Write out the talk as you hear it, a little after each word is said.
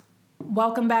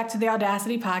Welcome back to the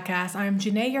Audacity Podcast. I'm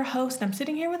Janae, your host. I'm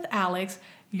sitting here with Alex,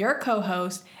 your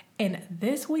co-host, and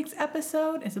this week's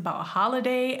episode is about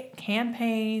holiday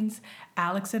campaigns.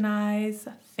 Alex and I's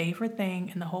favorite thing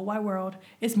in the whole wide world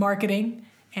is marketing,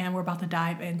 and we're about to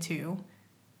dive into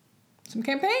some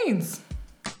campaigns.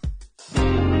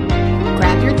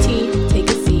 Grab your tea, take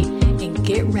a seat, and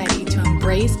get ready to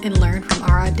embrace and learn from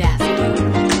our audacity.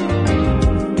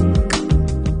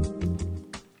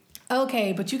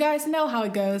 Okay, but you guys know how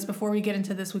it goes. Before we get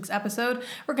into this week's episode,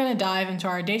 we're going to dive into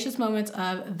our audacious moments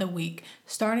of the week,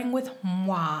 starting with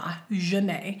moi,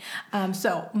 Janae.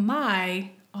 So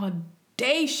my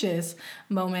audacious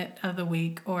moment of the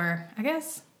week, or I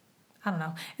guess, I don't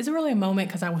know. Is it really a moment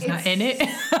because I was not in it?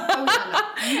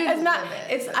 I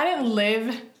didn't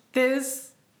live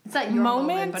this It's not your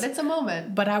moment, but it's a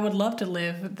moment. But I would love to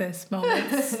live this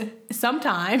moment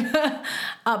sometime.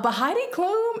 But Heidi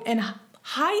Klum and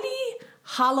Heidi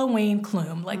Halloween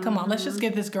Klum. Like, come on, let's just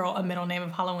give this girl a middle name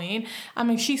of Halloween. I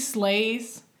mean, she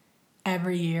slays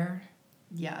every year.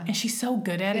 Yeah. And she's so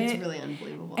good at it. It's really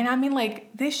unbelievable. And I mean,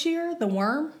 like, this year, the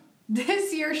worm.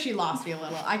 This year, she lost me a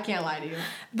little. I can't lie to you.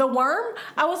 The worm,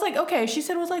 I was like, okay, she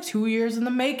said it was like 2 years in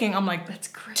the making. I'm like, that's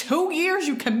great. 2 years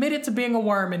you committed to being a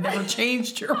worm and never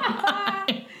changed your mind.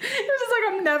 It was just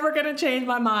like, I'm never going to change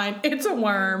my mind. It's a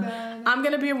worm. I'm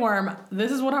going to be a worm.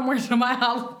 This is what I'm wearing to my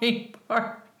Halloween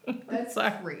party. That's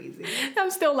crazy. I'm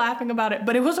still laughing about it,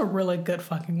 but it was a really good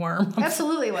fucking worm.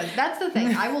 Absolutely was. That's the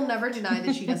thing. I will never deny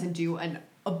that she doesn't do an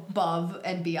above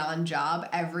and beyond job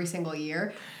every single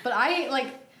year. But I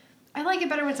like it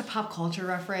better when it's a pop culture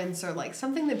reference or like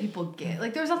something that people get.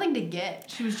 Like there was nothing to get.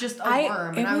 She was just a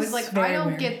worm, and I was like, I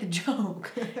don't get the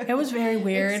joke. It was very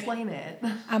weird. Explain it.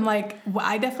 I'm like, well,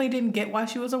 I definitely didn't get why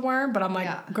she was a worm, but I'm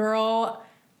like, girl,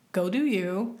 go do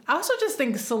you. I also just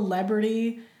think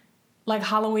celebrity, like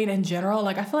Halloween in general,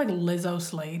 like I feel like Lizzo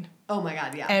slayed. Oh my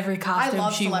God, yeah. Every costume I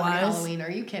love she celebrity was. Halloween. Are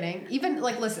you kidding? Even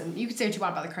like, listen, you can say what you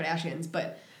want about the Kardashians,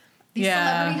 but these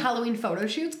celebrity Halloween photo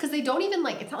shoots, because they don't even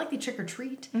like, it's not like they trick or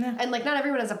treat. Yeah. And like not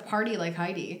everyone has a party like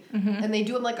Heidi. Mm-hmm. And they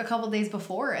do them like a couple days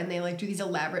before, and they like do these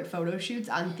elaborate photo shoots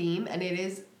on theme, and it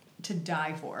is to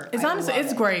die for. It's honestly,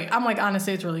 it's great. I'm like,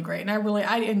 honestly, it's really great. And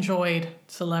I enjoyed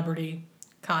celebrity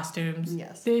costumes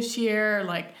this year.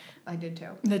 Like, I did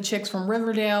too. The chicks from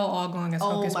Riverdale all going as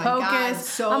Hocus Pocus. God,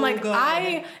 so I'm like, good.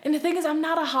 And the thing is, I'm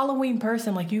not a Halloween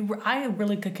person. Like I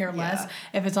really could care less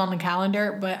if it's on the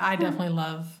calendar, but I definitely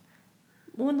love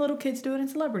when little kids do it in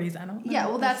celebrities. I don't know. Yeah,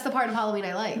 well, that's the part of Halloween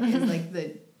I like, is like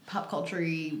the pop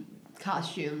culture-y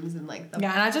costumes and like the and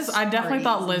I definitely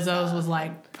thought Lizzo's was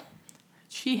like,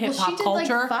 she hit pop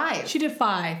culture. Like 5. She did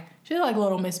 5. She did like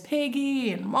Little Miss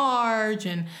Piggy and Marge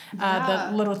and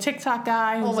the little TikTok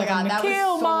guy who was like, I'm gonna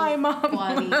kill my mom.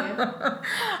 Funny.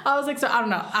 I was like, so I don't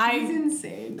know. She's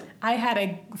insane. I had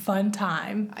a fun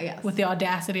time with the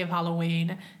audacity of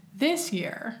Halloween this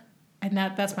year. And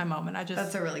that's my moment.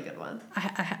 That's a really good one. I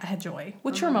had joy.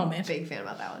 What's your moment? Big fan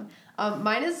about that one.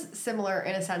 Mine is similar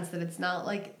in a sense that it's not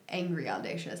like angry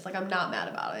audacious. Like I'm not mad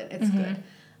about it. It's good.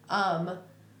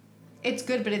 It's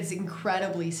good, but it's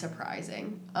incredibly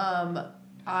surprising.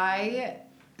 I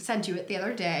sent you it the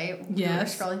other day. Yes.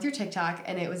 We were scrolling through TikTok,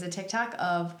 and it was a TikTok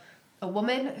of a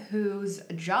woman whose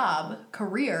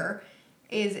career,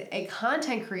 is a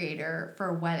content creator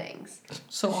for weddings.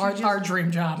 So our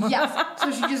dream job. Yes. So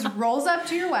she just rolls up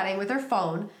to your wedding with her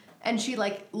phone, and she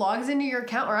like logs into your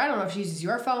account, or I don't know if she uses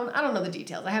your phone. I don't know the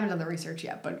details. I haven't done the research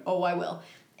yet, but I will.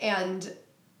 And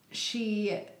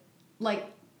she like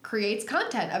creates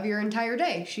content of your entire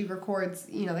day. She records,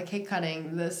 the cake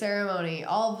cutting, the ceremony,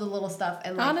 all of the little stuff,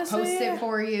 and like posts it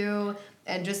for you,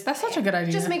 and just that's such a good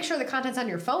idea. Just make sure the content's on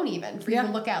your phone even for you to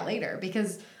look at later,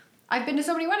 because I've been to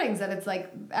so many weddings that it's like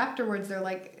afterwards they're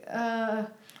like, well,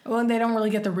 and they don't really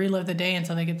get to relive the day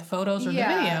until they get the photos or the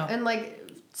video. And like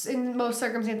in most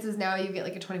circumstances now you get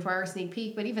like a 24-hour sneak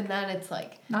peek, but even then it's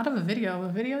like not of a video. Of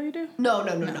a video you do? No.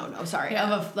 Sorry,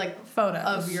 of photos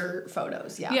of your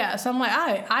photos. Yeah. Yeah. So I'm like,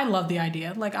 I love the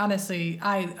idea. Like honestly,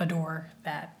 I adore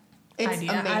that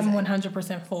idea. Amazing. I'm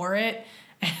 100% for it.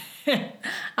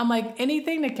 I'm like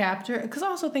anything to capture, because I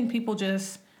also think people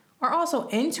just are also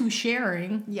into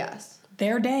sharing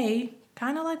their day,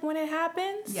 kind of like when it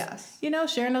happens. Yes.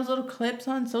 Sharing those little clips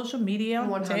on social media,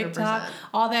 on 100%. TikTok,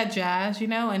 all that jazz,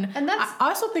 and that's, I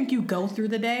also think you go through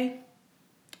the day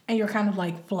and you're kind of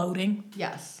like floating.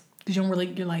 Yes. Because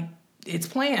you're like, it's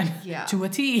planned to a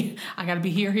T. I got to be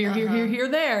here,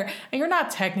 there. And you're not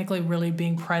technically really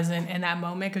being present in that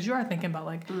moment, because you are thinking about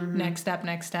like next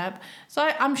step. So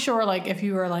I'm sure like if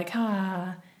you were like,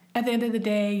 at the end of the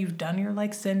day, you've done your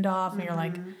like send off and you're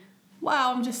like,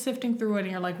 wow, I'm just sifting through it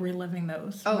and you're like reliving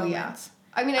those moments. Yeah.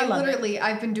 I mean,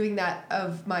 I've been doing that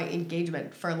of my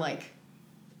engagement for like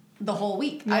the whole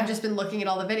week. Yeah. I've just been looking at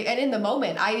all the video, and in the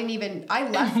moment, I left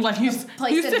the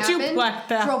place that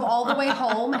happened, drove all the way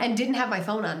home, and didn't have my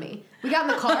phone on me. We got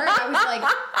in the car, and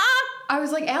I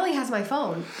was like, Allie has my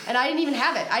phone, and I didn't even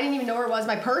have it. I didn't even know where it was.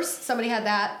 My purse, somebody had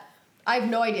that. I have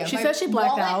no idea. She said she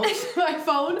blacked out. My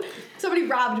phone, somebody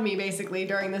robbed me basically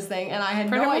during this thing, and I had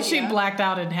no idea. She blacked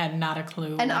out and had not a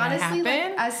clue. And honestly,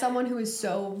 like, as someone who is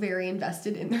so very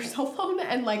invested in their cell phone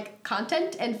and like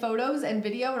content and photos and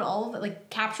video and all of it,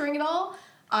 like capturing it all,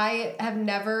 I have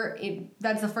never.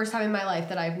 That's the first time in my life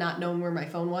that I've not known where my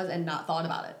phone was and not thought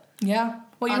about it. Yeah.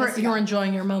 Well, you're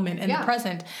enjoying your moment in the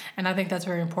present, and I think that's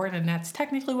very important, and that's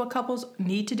technically what couples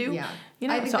need to do. Yeah, you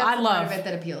know. I think so that's I love part of it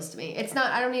that appeals to me. It's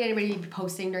not. I don't need anybody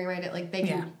posting during my day. Like they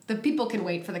can. The people can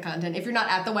wait for the content. If you're not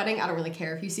at the wedding, I don't really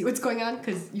care if you see what's going on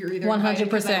because you're either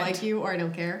 100% I like you or I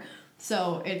don't care.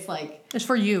 So it's like it's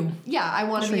for you. Yeah, I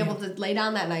want to be able to lay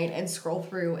down that night and scroll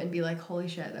through and be like, holy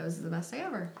shit, that was the best day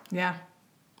ever. Yeah,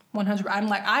 100. I'm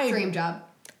like dream job.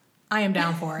 I am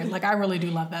down for it. Like, I really do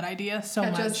love that idea so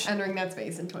much. Just entering that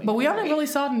space in 2020. But we only really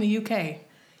saw it in the UK.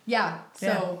 Yeah,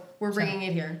 so we're bringing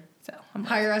it here. So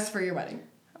hire us for your wedding.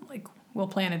 I'm like, we'll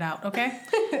plan it out, okay?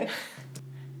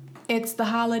 It's the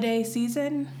holiday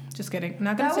season. Just kidding. I'm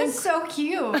not gonna That was so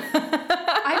cute.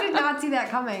 I did not see that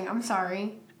coming. I'm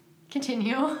sorry.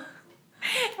 Continue.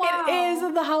 Wow. It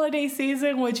is the holiday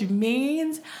season, which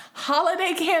means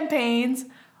holiday campaigns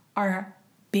are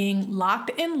being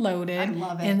locked and loaded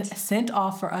and sent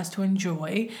off for us to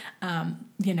enjoy,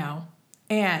 you know,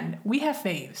 and we have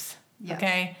faves,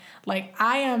 okay? Like,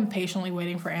 I am patiently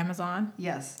waiting for Amazon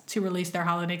to release their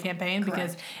holiday campaign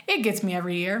because it gets me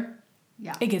every year.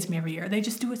 Yeah. It gets me every year. They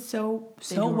just do it so well.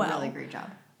 They do a really great job.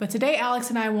 But today, Alex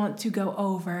and I want to go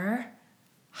over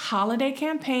holiday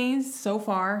campaigns so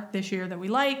far this year that we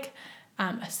like,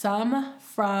 some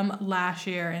from last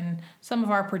year, and some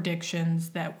of our predictions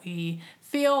that we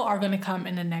feel are going to come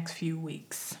in the next few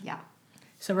weeks. Yeah.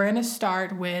 So we're going to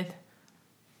start with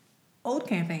old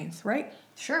campaigns, right?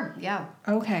 Sure, yeah.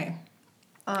 Okay.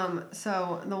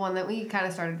 So the one that we kind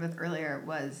of started with earlier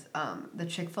was the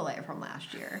Chick-fil-A from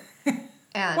last year.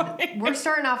 And we're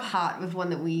starting off hot with one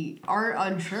that we are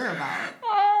unsure about.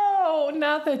 Oh,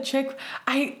 not the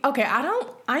I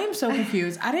am so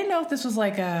confused. I didn't know if this was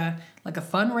like a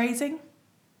fundraising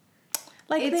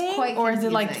thing, or is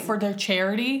it like for their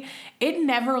charity? It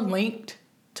never linked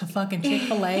to fucking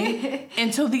Chick-fil-A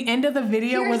until the end of the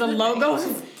video where the logo.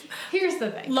 Here's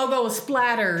the thing. Logo was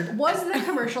splattered. Was the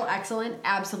commercial excellent?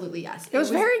 Absolutely yes. It was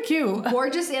very cute.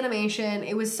 Gorgeous animation.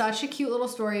 It was such a cute little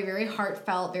story, very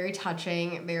heartfelt, very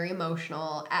touching, very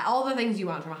emotional. All the things you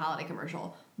want from a holiday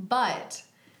commercial. But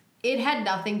it had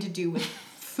nothing to do with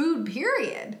food,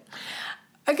 period.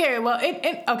 Okay, well,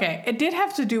 it did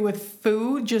have to do with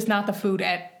food, just not the food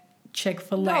at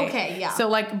Chick-fil-A. Okay, yeah. So,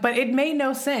 but it made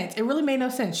no sense. It really made no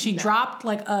sense. She dropped,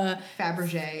 a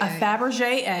Fabergé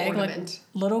egg. Ornament.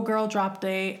 Like, little girl dropped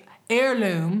a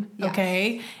heirloom,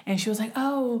 okay? And she was like,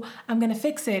 oh, I'm going to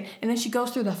fix it. And then she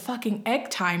goes through the fucking egg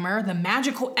timer, the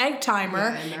magical egg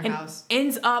timer, in their house.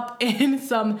 Ends up in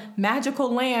some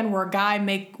magical land where a guy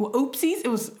oopsies. It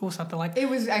was something like that. It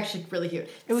was actually really cute.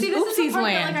 It was oopsies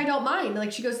land. That, I don't mind.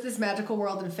 Like, she goes to this magical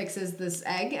world and fixes this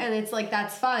egg, and it's like,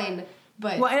 that's fine.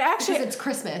 But because it's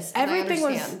Christmas, and everything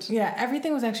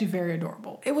was actually very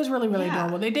adorable. It was really, really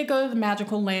adorable. They did go to the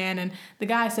magical land, and the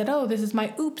guy said, "Oh, this is my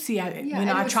oopsie.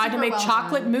 I tried to make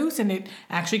chocolate mousse, and it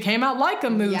actually came out like a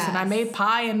mousse. And I made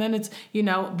pie, and then it's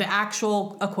the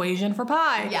actual equation for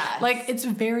pie. Yes. Like, it's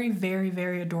very, very,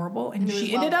 very adorable. And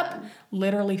she ended up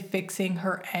literally fixing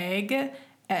her egg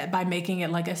by making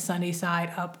it like a sunny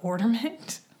side up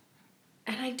ornament.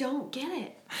 And I don't get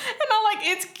it. And I'm like,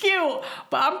 it's cute,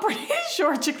 but I'm pretty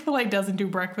sure Chick-fil-A doesn't do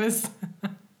breakfast.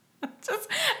 And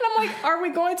I'm like, are we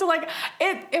going to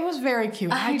it was very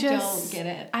cute. I don't get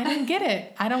it. I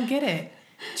don't get it.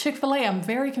 Chick-fil-A, I'm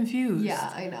very confused.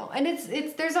 Yeah, I know. And it's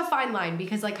there's a fine line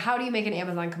because how do you make an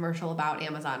Amazon commercial about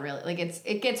Amazon really? Like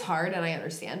it gets hard and I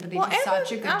understand, but they do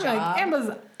such a good job.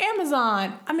 Like,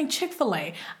 Amazon, I mean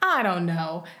Chick-fil-A. I don't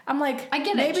know. I'm like, I get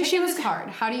it. Maybe she was hard.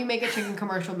 How do you make a chicken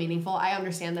commercial meaningful? I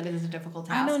understand that it is a difficult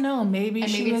task. I don't know. Maybe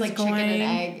it's like chicken and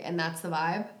egg and that's the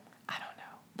vibe.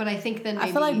 But I think then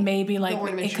I feel like maybe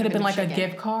it could have been like a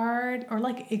gift card or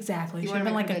exactly. It should have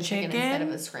been like a chicken instead of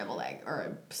a scrambled egg or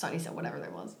a sunny side, whatever there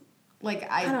was.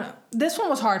 I don't know. This one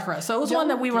was hard for us. So it was one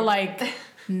that we were like,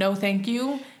 no, thank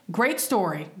you. Great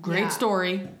story.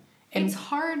 And it's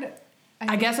hard.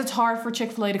 I guess it's hard for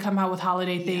Chick-fil-A to come out with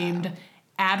holiday themed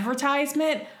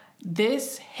advertisement.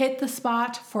 this hit the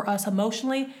spot for us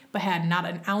emotionally, but had not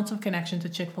an ounce of connection to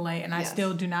Chick-fil-A, and I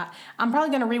still do not. I'm probably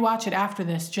going to rewatch it after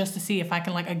this just to see if I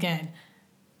can, like, again,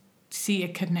 see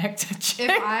it connect to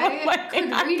Chick-fil-A. If I could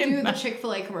redo the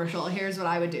Chick-fil-A commercial, here's what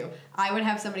I would do. I would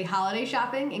have somebody holiday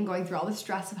shopping and going through all the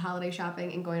stress of holiday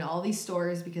shopping and going to all these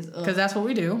stores because that's what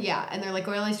we do. Yeah, and they're like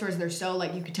going to all these stores and they're so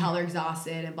like you could tell they're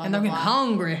exhausted and blah and blah they're blah. getting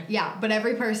hungry. Yeah, but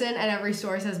every person at every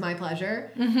store says my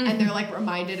pleasure, and they're like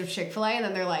reminded of Chick-fil-A, and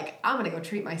then they're like, I'm gonna go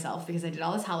treat myself because I did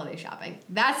all this holiday shopping.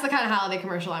 That's the kind of holiday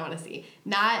commercial I want to see,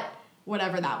 not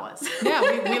whatever that was. Yeah,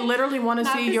 we literally want to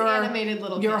see your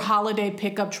kid. holiday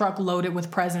pickup truck loaded with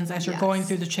presents as you're going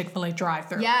through the Chick-fil-A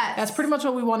drive-thru. Yes. That's pretty much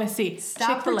what we want to see. Stop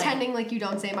Chick-fil-A. pretending like you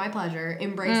don't say my pleasure.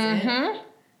 Embrace it.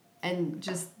 And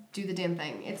just do the damn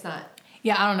thing. It's not.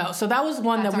 Yeah, I don't know. So that was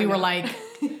one that we were like,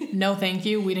 no thank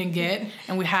you, we didn't get.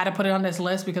 And we had to put it on this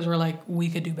list because we're like, we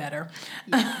could do better.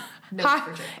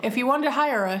 Yeah. If you wanted to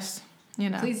hire us,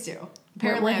 please do.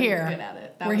 Apparently we're here. I'm good at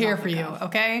it. We're here for you,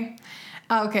 okay?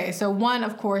 Okay, so one,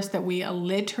 of course, that we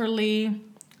literally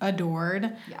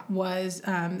adored was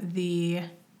the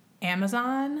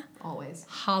Amazon always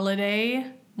holiday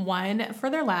one for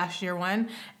their last year one.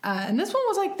 And this one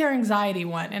was like their anxiety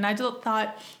one. And I just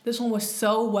thought this one was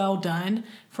so well done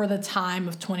for the time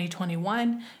of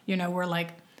 2021. We're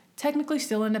like technically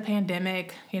still in the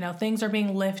pandemic. Things are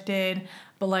being lifted,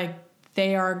 but like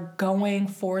they are going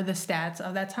for the stats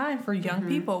of that time for young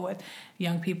people. With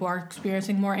young people are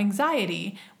experiencing more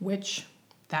anxiety, which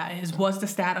was the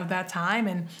stat of that time.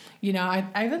 And,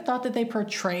 I even thought that they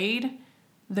portrayed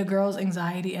the girl's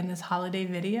anxiety in this holiday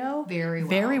video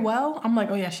very well. I'm like,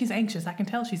 oh yeah, she's anxious. I can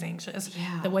tell she's anxious.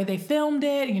 Yeah. The way they filmed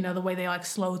it, the way they like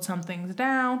slowed some things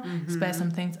down, sped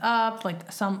some things up, like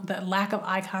the lack of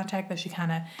eye contact that she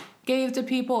kind of gave to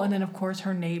people. And then of course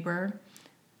her neighbor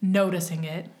noticing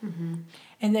it.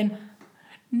 And then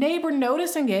neighbor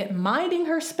noticing it, minding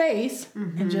her space,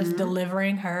 and just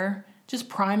delivering her, just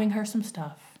priming her some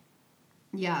stuff.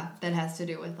 Yeah, that has to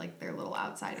do with like their little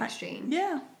outside exchange.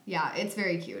 Yeah, it's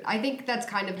very cute. I think that's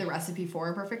kind of the recipe for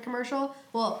a perfect commercial.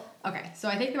 Well, okay, so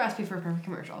I think the recipe for a perfect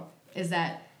commercial is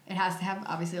that it has to have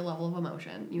obviously a level of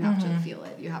emotion. You have to feel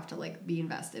it. You have to like be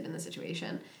invested in the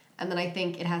situation. And then I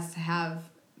think it has to have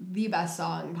the best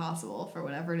song possible for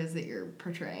whatever it is that you're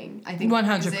portraying. I think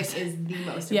 100%. Music is the most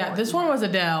important. Yeah, this one was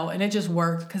Adele, and it just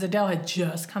worked because Adele had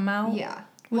just come out. Yeah.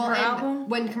 Her album.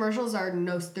 When commercials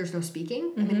there's no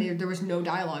speaking. I mean, there was no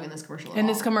dialogue in this commercial at all. In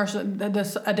this commercial,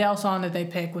 the Adele song that they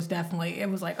picked was definitely, it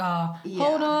was like,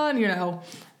 hold on,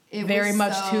 It very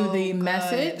much so to the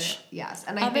message. Yes.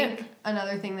 And I think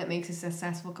another thing that makes a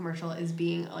successful commercial is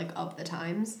being like of the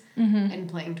times and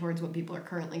playing towards what people are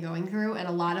currently going through. And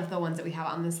a lot of the ones that we have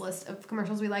on this list of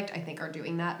commercials we liked, I think are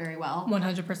doing that very well.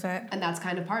 100%. And that's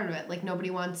kind of part of it. Like nobody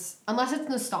wants, unless it's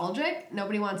nostalgic,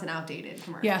 nobody wants an outdated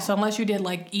commercial. Yeah, so unless you did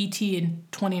like E.T. in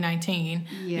 2019,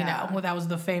 that was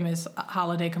the famous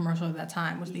holiday commercial at that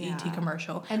time, was the E.T.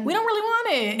 commercial. And we don't really want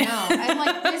it. No, and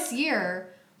like this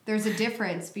year, there's a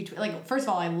difference between, like, first of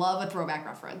all, I love a throwback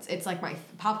reference. It's like my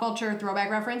pop culture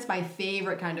throwback reference, my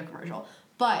favorite kind of commercial.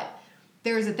 But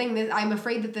there's a thing that I'm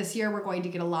afraid that this year we're going to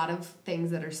get a lot of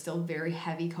things that are still very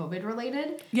heavy COVID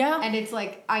related. Yeah. And it's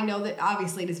like, I know that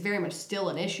obviously it is very much still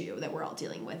an issue that we're all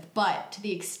dealing with, but to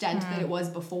the extent that it was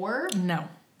before.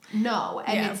 No,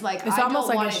 and it's like, I don't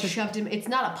want it shoved in. It's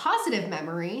not a positive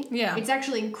memory. Yeah. It's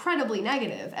actually incredibly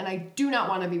negative, and I do not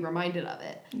want to be reminded of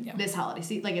it this holiday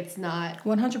season. Like, it's not.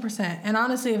 100%. And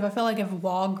honestly, if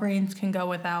Walgreens can go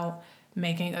without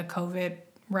making a COVID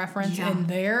reference in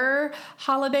their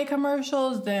holiday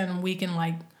commercials, then we can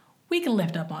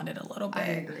lift up on it a little bit. I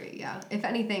agree, yeah. If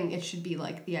anything, it should be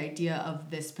like the idea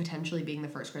of this potentially being the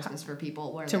first Christmas for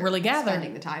people where they're really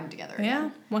spending the time together. Yeah,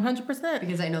 100%.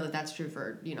 Because I know that that's true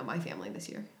for, my family this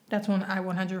year. That's one I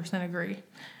 100% agree.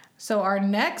 So our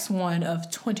next one of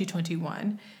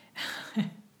 2021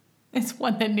 is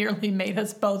one that nearly made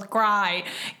us both cry.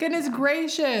 Goodness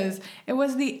gracious. It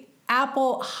was the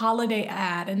Apple holiday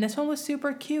ad, and this one was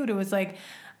super cute. It was like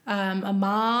a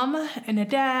mom and a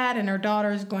dad and her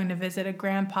daughter's going to visit a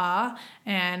grandpa,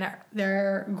 and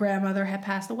their grandmother had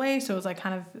passed away, so it was like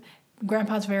kind of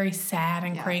grandpa's very sad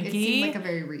and cranky. It seemed like a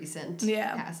very recent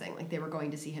passing. Like they were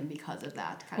going to see him because of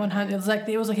that. 100.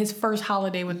 It was like his first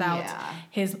holiday without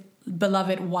his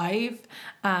beloved wife,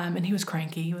 and he was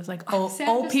cranky. He was like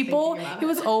old people. He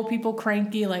was old people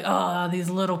cranky, like, oh, these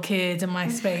little kids in my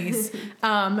space.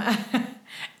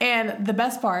 And the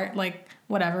best part,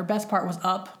 best part was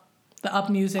Up. The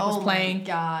Up music was playing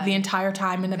the entire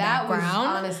time in the background.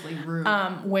 That was honestly rude.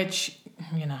 Which,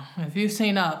 if you've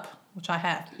seen Up, which I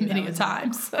have many a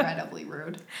times. Incredibly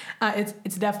rude.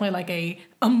 It's definitely like a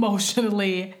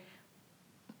emotionally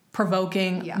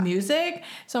provoking music.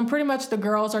 So pretty much the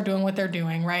girls are doing what they're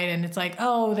doing, right? And it's like,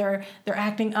 oh, they're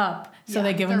acting up. So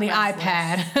they give them the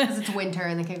iPad. Because it's winter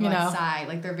and they can go outside.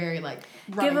 Like they're very like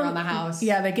running around the house.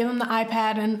 Yeah, they give them the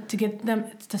iPad and to get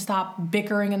them to stop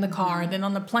bickering in the car. And then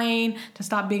on the plane to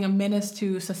stop being a menace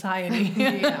to society.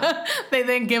 They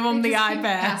then give them the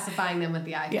iPad. Pacifying them with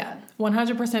the iPad. Yeah,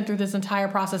 100% through this entire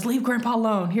process. Leave Grandpa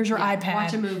alone. Here's your iPad.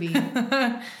 Watch a movie.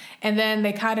 And then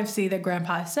they kind of see that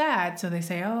Grandpa is sad. So they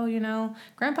say, oh,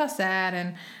 Grandpa's sad.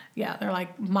 And yeah, they're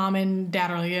like, Mom and Dad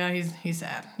are like, yeah, he's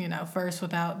sad, first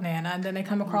without Nana. And then they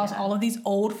come across all of these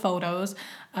old photos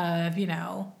of,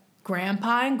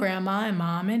 Grandpa and Grandma and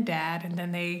Mom and Dad. And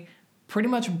then they pretty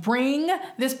much bring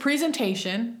this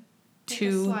presentation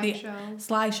to the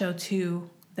slideshow to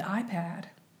the iPad.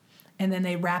 And then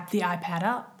they wrap the iPad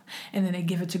up. And then they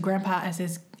give it to Grandpa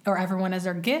or everyone as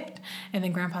their gift, and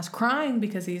then Grandpa's crying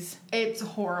because It's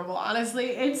horrible,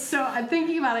 honestly. I'm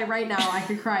thinking about it right now, I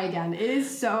could cry again. It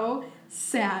is so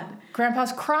sad.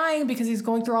 Grandpa's crying because he's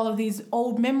going through all of these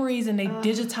old memories, and they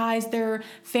digitize their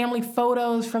family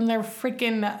photos from their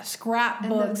freaking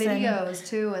scrapbooks. And the videos,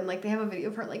 too, and, they have a video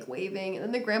of her, waving, and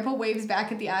then the grandpa waves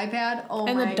back at the iPad. Oh,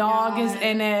 my God. And the dog is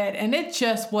in it, and it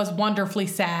just was wonderfully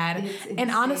sad. And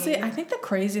honestly, I think the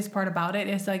craziest part about it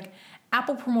is,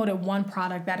 Apple promoted one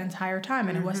product that entire time,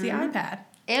 and it was the iPad.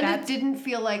 And it didn't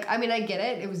feel like, I get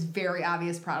it. It was very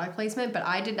obvious product placement, but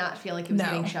I did not feel like it was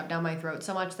getting shoved down my throat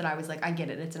so much that I was like, I get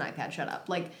it. It's an iPad. Shut up.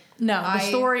 The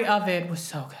story of it was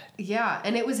so good. Yeah,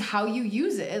 and it was how you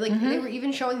use it. They were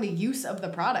even showing the use of the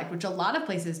product, which a lot of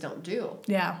places don't do.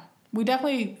 Yeah. We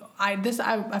definitely, I feel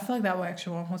like that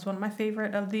actually was one of my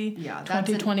favorite of the 2021. That's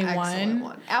an excellent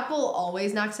one. Apple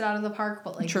always knocks it out of the park,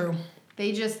 but True.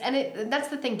 They just, and that's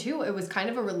the thing too, it was kind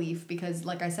of a relief because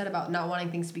like I said about not wanting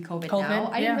things to be COVID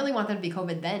now, I didn't really want them to be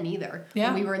COVID then either,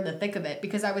 when we were in the thick of it,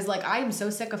 because I was like, I am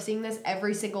so sick of seeing this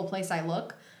every single place I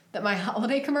look, that my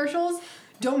holiday commercials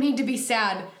don't need to be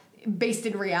sad based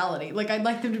in reality. I'd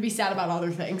like them to be sad about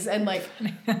other things, and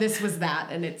this was that,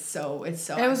 and it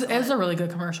was a really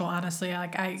good commercial, honestly.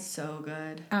 So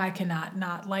good. I cannot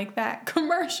not like that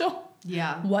commercial.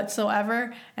 Yeah.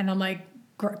 Whatsoever. And I'm like,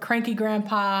 cranky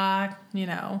grandpa,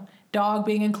 dog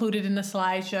being included in the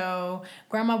slideshow,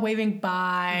 grandma waving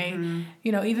bye.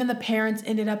 Even the parents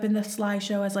ended up in the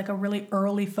slideshow as a really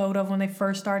early photo of when they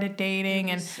first started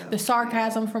dating, and the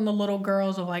sarcasm from the little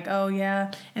girls of oh yeah.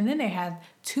 And then they had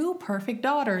two perfect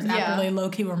daughters after they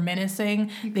low-key were menacing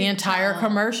the entire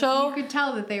commercial. You could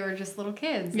tell that they were just little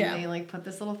kids, and they put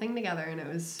this little thing together, and it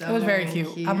was so It was very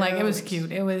cute. I'm like, it was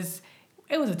cute. It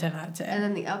was a 10 out of 10. And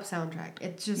then the Up soundtrack.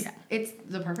 It's just, it's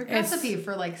the perfect recipe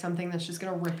for something that's just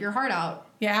going to rip your heart out.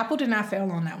 Yeah, Apple did not fail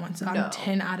on that one. So I'm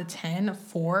 10 out of 10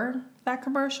 for that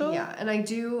commercial. Yeah, and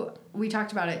we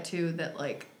talked about it too, that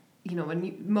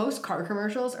when most car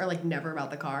commercials are never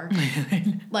about the car.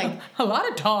 A lot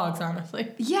of dogs,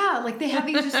 honestly. Yeah, they have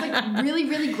these just really,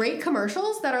 really great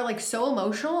commercials that are so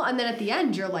emotional. And then at the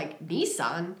end, you're like,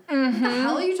 Nissan? What the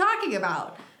hell are you talking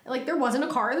about? There wasn't a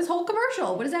car in this whole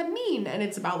commercial. What does that mean? And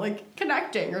it's about,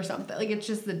 connecting or something. It's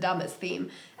just the dumbest theme.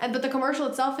 But the commercial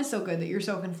itself is so good that you're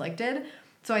so conflicted.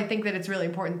 So I think that it's really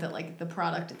important that, the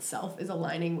product itself is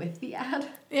aligning with the ad.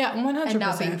 Yeah, 100%. And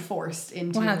not being forced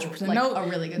into, 100%. A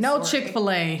really good no story.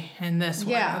 Chick-fil-A in this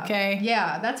one, okay?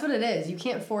 Yeah, that's what it is. You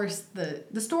can't force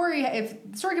the story.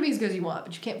 If the story can be as good as you want,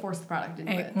 but you can't force the product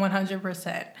into it.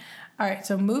 100%. All right,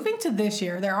 so moving to this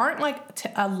year, there aren't,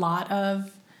 a lot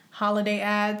of holiday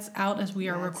ads out as we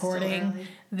are recording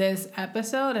this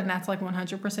episode, and that's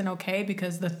 100% okay,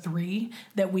 because the 3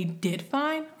 that we did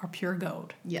find are pure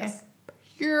gold. Yes. Okay?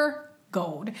 Pure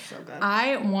gold. So good.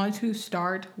 I want to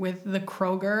start with the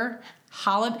Kroger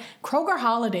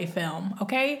holiday film,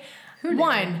 okay? Who knew?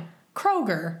 One,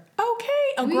 Kroger. Okay,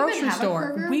 a grocery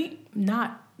store.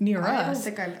 Not near us. I don't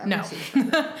think I've ever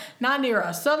seen it. Not near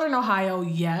us. Southern Ohio,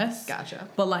 yes. Gotcha.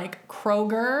 But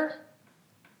Kroger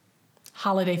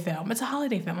holiday film. It's a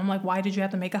holiday film. I'm like, why did you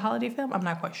have to make a holiday film? I'm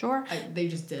not quite sure. They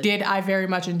just did. Did I very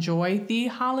much enjoy the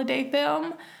holiday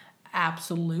film?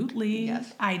 Absolutely.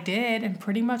 Yes. I did. And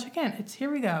pretty much, again, here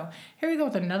we go. Here we go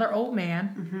with another old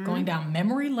man going down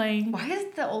memory lane. Why is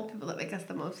it the old people that make us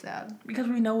the most sad? Because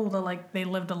we know they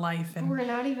lived a life. And we're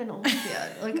not even old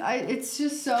yet. It's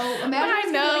just so...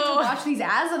 Imagine to watch these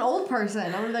as an old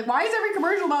person. I'm like, why is every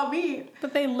commercial about me?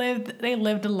 But they lived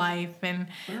a life. And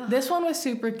this one was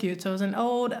super cute. So it was an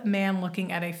old man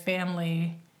looking at a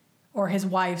family or his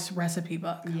wife's recipe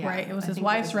book, right? It was his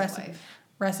wife's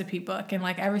recipe book, and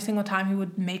every single time he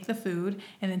would make the food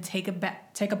and then take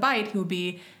a bite, he would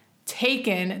be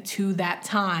taken to that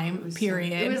time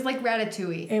period. It was like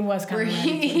Ratatouille. It was kind where of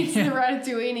he eats yeah. the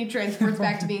ratatouille and he transports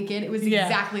back to being a kid. It was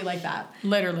exactly like that.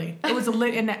 Literally. It was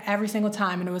in every single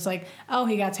time. And it was like, oh,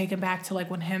 he got taken back to like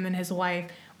when him and his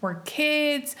wife were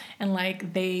kids, and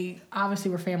like they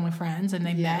obviously were family friends, and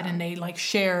they met and they like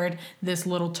shared this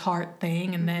little tart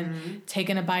thing, and then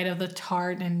taking a bite of the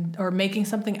tart or making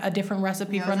a different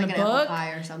recipe from the like book. An apple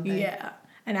pie or something. Yeah.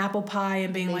 An apple pie,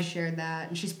 and being they shared that,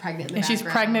 and she's pregnant in the background.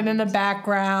 She's pregnant in the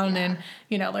background, and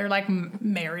they're like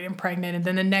married and pregnant, and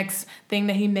then the next thing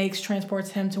that he makes transports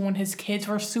him to when his kids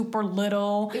were super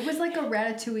little. It was like a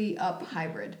Ratatouille up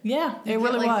hybrid. Yeah, it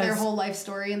really was. Their whole life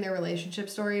story and their relationship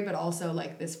story, but also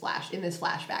like this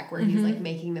flashback where he's like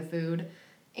making the food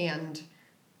and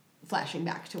flashing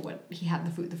back to what he had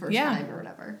the food the first time or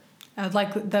whatever.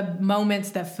 Like the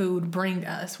moments that food bring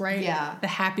us, right? Yeah. The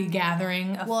happy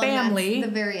gathering of family. And that's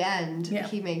the very end,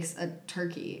 he makes a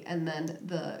turkey, and then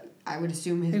I would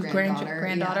assume his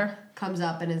granddaughter comes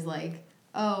up and is like,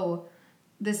 oh,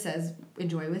 this says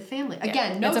enjoy with family.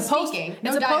 Again, no speaking,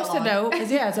 no dialogue.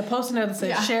 It's a post-it note that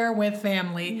says share with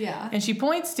family. Yeah. And she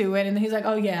points to it, and he's like,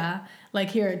 oh, yeah, like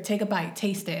here, take a bite,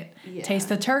 taste it. Yeah. Taste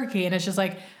the turkey. And it's just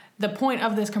like, the point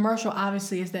of this commercial,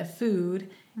 obviously, is that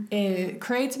food it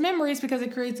creates memories because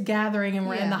it creates gathering, and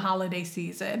we're in the holiday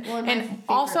season. Well, and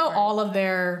also all of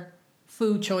their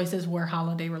food choices were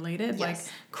holiday related, like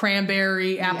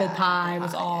cranberry, apple pie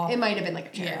was all. It might have been like a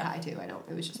cherry pie too.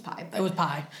 It was just pie. It was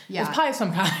pie. Yeah. It was pie of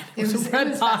some kind. It was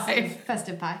red pie.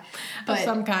 Festive pie. But of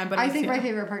some kind. But I think my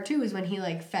favorite part too is when he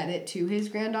like fed it to his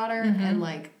granddaughter and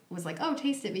like was like, oh,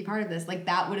 taste it, be part of this. Like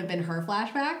that would have been her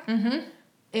flashback. Mm-hmm.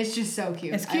 It's just so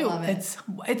cute. It's cute. I love it.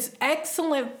 It's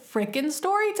excellent freaking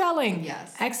storytelling.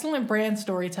 Yes. Excellent brand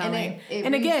storytelling.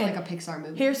 And again, like a Pixar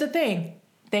movie. Here's the thing.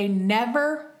 They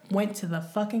never went to the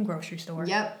fucking grocery store.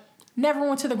 Yep. Never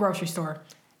went to the grocery store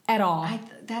at all.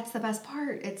 That's the best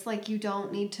part. It's like you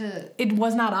don't need to. It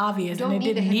was not obvious. You don't and it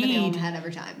need didn't to hit the nail on need the head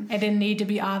every time. It didn't need to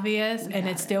be obvious, and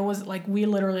it still was like we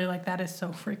literally like that is so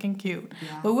freaking cute.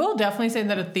 Yeah. But we'll definitely say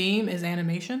that a theme is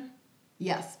animation.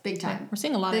 Yes, big time. Yeah, we're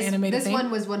seeing a lot of animated This one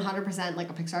was 100%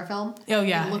 like a Pixar film. Oh,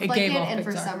 yeah. It looked like it, and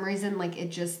for some reason, like, it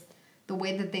just... The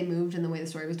way that they moved and the way the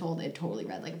story was told, it totally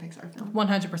read like a Pixar film.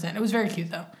 100%. It was very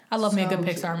cute, though. I love me a good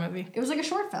Pixar movie. It was like a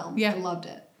short film. Yeah. I loved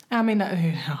it. I mean,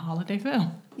 a holiday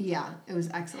film. Yeah, it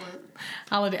was excellent.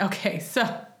 Holiday. Okay,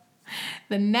 so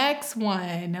the next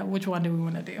one, which one do we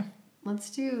want to do?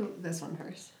 Let's do this one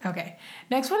first. Okay.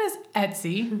 Next one is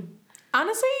Etsy.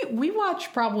 Honestly, we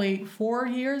watched probably 4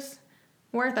 years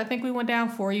worth. I think we went down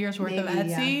 4 years worth of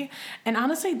Etsy. Yeah. And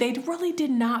honestly, they really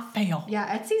did not fail.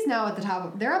 Yeah, Etsy's now at the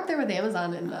top. They're up there with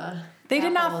Amazon and they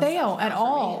did not fail at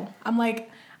all. I'm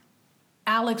like,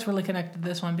 Alex really connected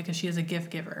this one because she is a gift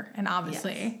giver. And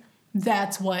obviously,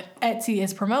 that's what Etsy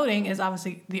is promoting is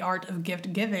obviously the art of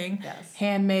gift giving. Yes.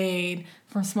 Handmade,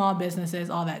 from small businesses,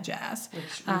 all that jazz.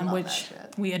 Which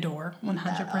we adore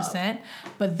 100%.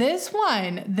 But this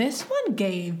one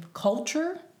gave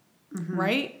culture,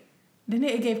 right? Then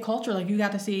it gave culture. Like, you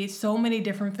got to see so many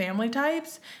different family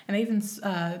types, and they even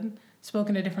spoke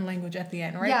in a different language at the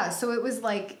end, right? Yeah, so it was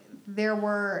like there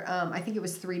were, I think it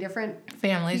was 3 different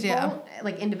families, people,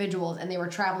 like individuals, and they were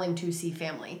traveling to see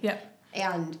family. Yep.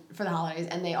 And for the holidays,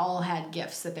 and they all had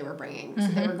gifts that they were bringing. So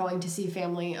they were going to see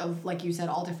family of, like you said,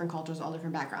 all different cultures, all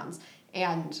different backgrounds.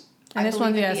 And this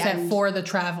one, said for the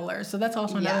travelers. So that's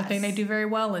also another thing they do very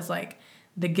well is like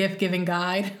the gift giving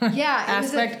guide. Yeah,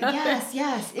 aspect.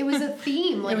 Yes. It was a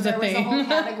theme. Like, there was a whole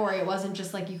category. It wasn't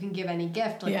just like you can give any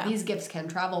gift. Like these gifts can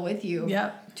travel with you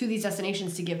to these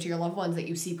destinations to give to your loved ones that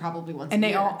you see probably once a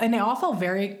year. And they all felt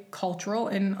very cultural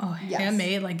and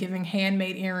handmade, like giving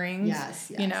handmade earrings. Yes.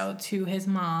 You know, to his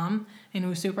mom. And he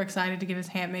was super excited to give his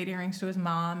handmade earrings to his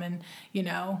mom, and, you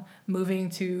know, moving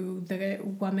to the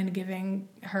woman giving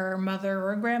her mother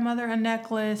or grandmother a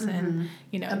necklace and,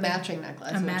 you know. A matching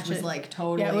necklace, which was like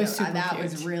totally, it was super cute.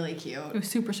 Was really cute. It was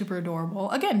super, super adorable.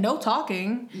 Again, no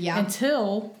talking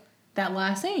until that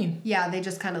last scene. Yeah, they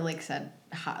just kind of like said,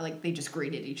 like they just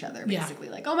greeted each other basically,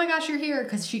 like, oh my gosh, you're here,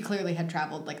 because she clearly had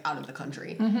traveled like out of the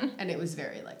country, and it was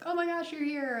very like, oh my gosh, you're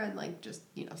here, and like just,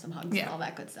 you know, some hugs and all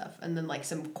that good stuff, and then like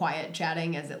some quiet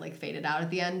chatting as it like faded out at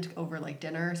the end over like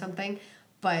dinner or something.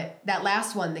 But that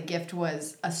last one, the gift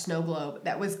was a snow globe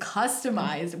that was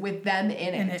customized with them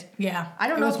in it. Yeah. I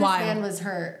don't know if this man was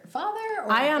her father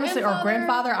or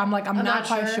grandfather. I'm not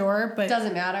quite sure, but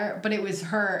doesn't matter. But it was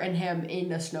her and him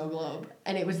in a snow globe,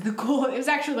 and it was it was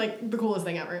actually like the coolest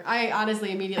thing ever. I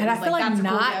honestly immediately was like, that's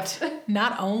a cool gift.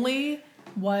 Not only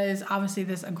was obviously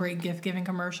a great gift giving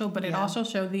commercial, but it also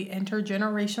showed the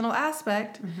intergenerational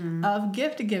aspect of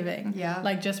gift giving. Yeah.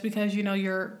 Like, just because,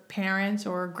 your parents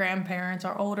or grandparents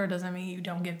are older doesn't mean you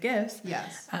don't give gifts.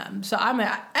 Yes. So I'm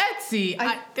at Etsy.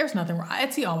 There's nothing wrong.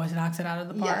 Etsy always knocks it out of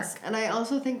the park. Yes. And I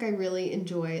also think I really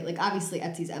enjoy, like, obviously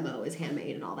Etsy's MO is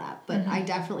handmade and all that, but I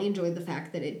definitely enjoyed the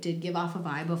fact that it did give off a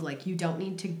vibe of, like, you don't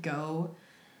need to go...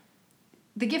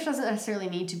 The gift doesn't necessarily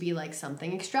need to be, like,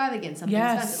 something extravagant, something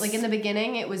expensive. Like, in the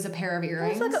beginning, it was a pair of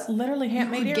earrings. It was, like, literally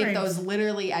handmade earrings. You could get those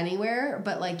literally anywhere,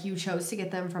 but, like, you chose to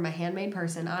get them from a handmade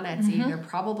person on Etsy. They're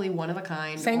probably one of a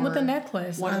kind. Same with the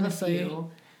necklace, honestly. Of a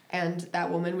few. And that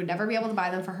woman would never be able to buy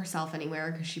them for herself anywhere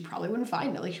because she probably wouldn't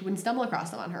find it. Like, she wouldn't stumble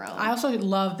across them on her own. I also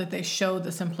love that they showed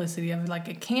the simplicity of, like,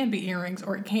 it can be earrings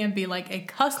or it can be, like, a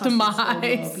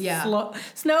customized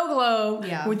snow globe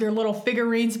with your little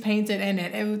figurines painted in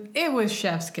it. It was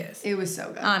chef's kiss. It was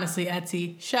so good. Honestly,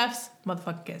 Etsy, chef's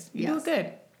motherfucking kiss. You do it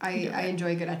good. I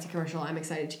enjoy a good Etsy commercial. I'm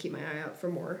excited to keep my eye out for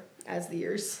more as the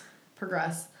years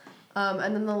progress.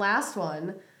 And then the last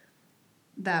one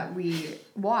that we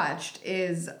watched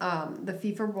is the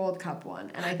FIFA World Cup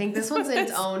one, and I think this one's in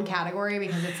its own category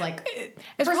because it's like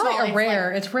it's probably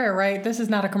rare. It's rare, right? This is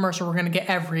not a commercial we're gonna get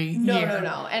every year.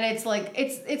 No, and it's like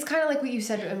it's kind of like what you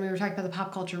said when we were talking about the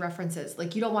pop culture references.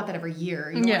 Like, you don't want that every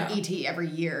year. You don't want ET every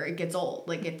year. It gets old.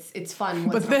 Like, it's fun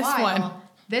once in a while.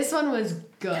 This one was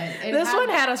good. This one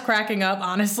had us cracking up.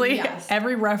 Honestly,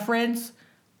 every reference.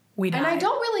 And I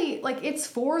don't really, like, it's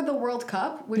for the World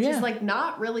Cup, which is, like,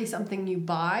 not really something you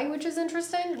buy, which is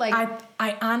interesting. Like,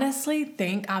 I honestly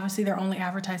think, obviously, they're only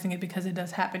advertising it because it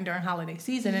does happen during holiday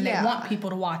season, and they want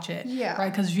people to watch it. Yeah.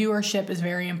 Right? Because viewership is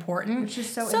very important. Which is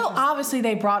so interesting. So, obviously,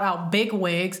 they brought out big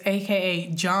wigs,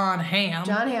 a.k.a. John Hamm.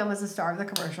 John Hamm was the star of the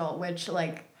commercial, which,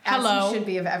 like, as he should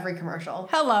be of every commercial.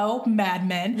 Hello, Mad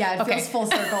Men. Yeah, it feels full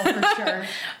circle for sure.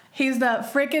 He's the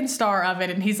freaking star of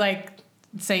it, and he's, like...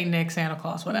 Saint Nick, Santa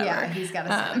Claus, whatever. Yeah, he's got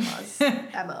a Santa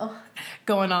Claus MO.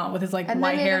 Going on with his, like,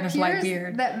 white hair and his white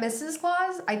beard. That Mrs.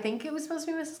 Claus, I think it was supposed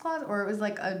to be Mrs. Claus, or it was,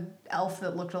 like, a elf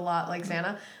that looked a lot like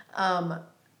Santa,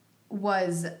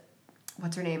 was...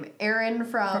 What's her name? Erin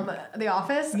from The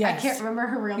Office? Yes. I can't remember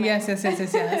her real name. Yes.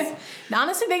 Now,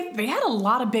 honestly, they had a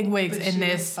lot of big wigs in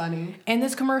this. Funny. In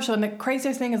this commercial. And the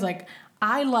craziest thing is, like,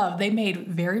 they made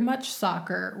very much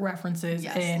soccer references.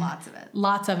 Yes,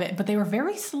 lots of it. But they were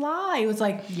very sly. It was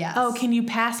like, oh, can you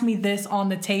pass me this on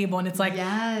the table? And it's like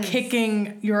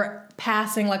you're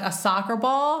passing like a soccer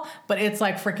ball, but it's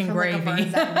like freaking from gravy. Like a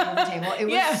bird's eye view of the table. It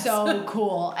was so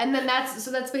cool. And then that's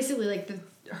basically like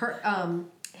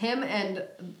him and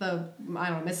the, I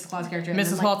don't know, Mrs. Claus character.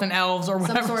 Mrs. Claus and elves or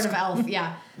whatever. Some sort of elf,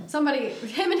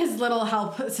 him and his little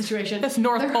help situation. This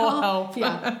North Pole help.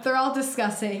 They're all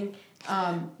discussing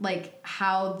like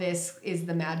how this is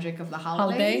the magic of the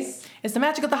holidays. It's the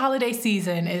magic of the holiday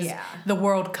season is the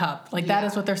World Cup. Like that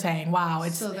is what they're saying. Wow.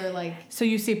 So they're like. So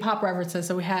you see pop references.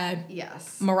 So we had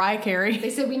Mariah Carey.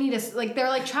 They said we need they're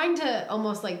like trying to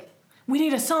almost like. We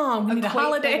need a song. We need a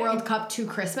holiday. The World Cup to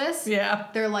Christmas. Yeah.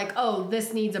 They're like, oh,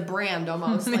 this needs a brand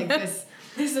almost. Like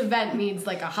this event needs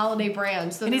like a holiday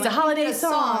brand. So it needs a holiday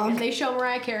song. And they show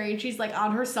Mariah Carey and she's like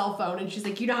on her cell phone and she's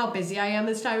like, you know how busy I am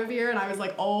this time of year? And I was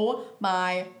like, oh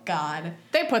my God.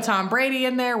 They put Tom Brady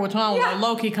in there, which was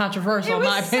low-key controversial in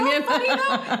my opinion. Funny,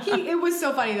 though. It was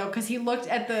so funny though, because he looked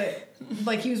at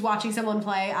he was watching someone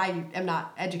play. I am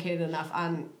not educated enough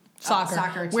on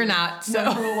soccer We're not. So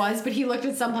know who it was, but he looked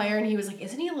at some player and he was like,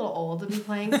 isn't he a little old to be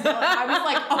playing? So I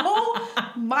was like,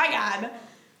 oh my God.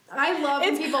 I love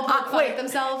when people poke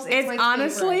themselves. It's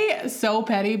honestly so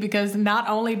petty because not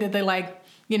only did they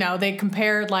they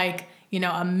compared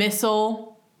a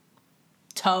missile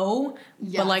toe,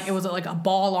 but it was like a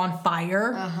ball on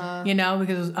fire, because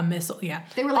it was a missile. Yeah,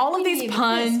 they were like, all of these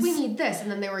puns. We need this, and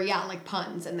then they were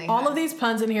puns, and all of these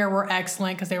puns in here were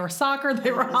excellent because they were soccer,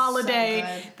 they were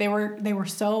holiday, so they were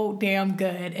so damn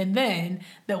good. And then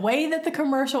the way that the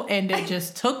commercial ended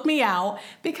just took me out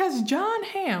because John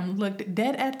Hamm looked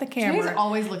dead at the camera. He's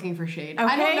always looking for shade. Okay?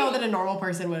 I don't know that a normal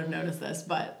person would have noticed this,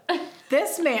 but.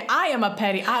 This man, I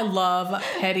love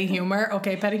petty humor.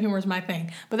 Okay, petty humor is my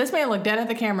thing. But this man looked dead at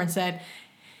the camera and said,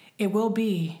 it will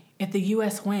be, if the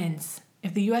USA wins,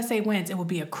 it will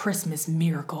be a Christmas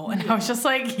miracle. And I was just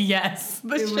like, yes.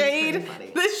 The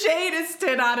shade is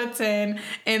 10 out of 10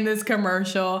 in this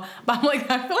commercial. But I'm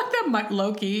like, I feel like that might,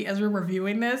 low-key, as we're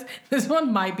reviewing this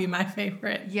one might be my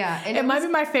favorite. Yeah. And it might be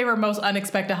my favorite, most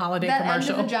unexpected holiday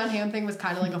commercial. End of the John Hamm thing was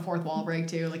kind of like a fourth wall break,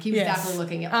 too. Like, he was definitely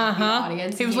looking at the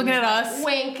audience. He was looking at us.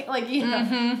 Wink. Like,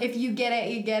 if you get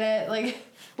it, you get it. Like...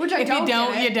 Which I if don't you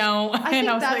don't, get it. you don't. I think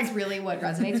was that's like, really what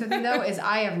resonates with me, though, is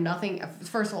I have nothing.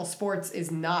 First of all, sports is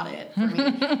not it for me.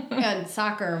 And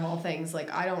soccer, of all things,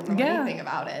 like, I don't know anything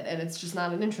about it. And it's just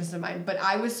not an interest of mine. But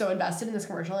I was so invested in this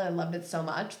commercial and I loved it so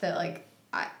much that, like,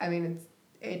 I mean,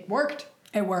 it worked.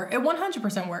 It worked. It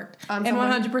 100% worked. And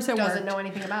 100% worked. Doesn't know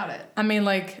anything about it. I mean,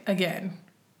 like, again.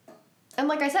 And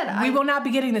like I said, we will not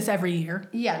be getting this every year.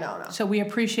 Yeah, no. So we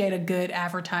appreciate a good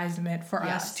advertisement for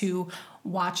us to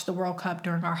watch the World Cup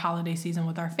during our holiday season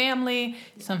with our family.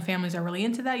 Some families are really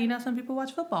into that. You know, some people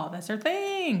watch football. That's their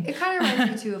thing. It kind of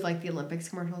reminds me, too, of, like, the Olympics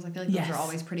commercials. I feel like those are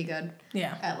always pretty good.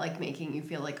 Yeah. At, like, making you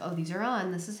feel like, oh, these are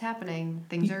on. This is happening.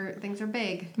 Things are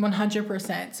big.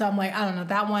 100%. So I'm like, I don't know.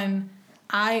 That one,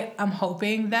 I am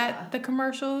hoping that the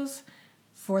commercials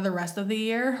for the rest of the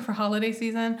year, for holiday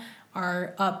season,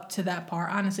 are up to that part.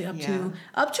 Honestly, up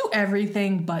to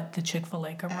everything but the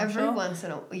Chick-fil-A commercial. Every once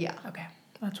in a Okay.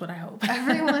 That's what I hope.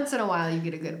 Every once in a while, you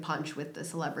get a good punch with the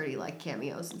celebrity, like,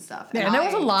 cameos and stuff. Yeah, and there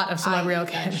was a lot of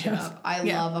celebrity cameos. I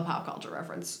love a pop culture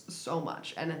reference so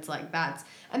much. And it's like, that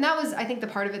was, I think, the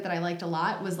part of it that I liked a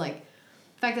lot was, like,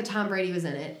 the fact that Tom Brady was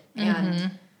in it.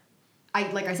 And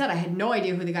like I said, I had no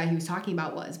idea who the guy he was talking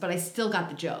about was, but I still got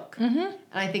the joke. And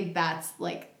I think that's,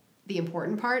 like, the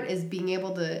important part is being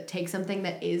able to take something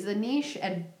that is a niche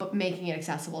and making it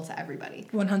accessible to everybody.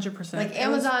 100%. Like,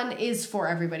 Amazon is for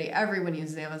everybody. Everyone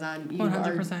uses Amazon.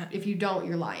 100%. If you don't,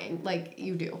 you're lying. Like,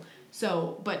 you do.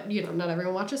 So, but, you know, not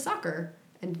everyone watches soccer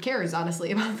and cares,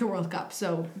 honestly, about the World Cup.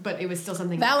 So, but it was still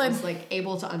something that I was, like,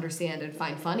 able to understand and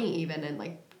find funny even and,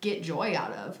 like, get joy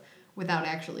out of without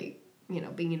actually, you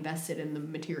know, being invested in the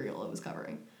material it was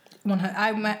covering. Like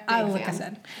I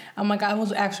said, I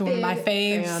was actually one of my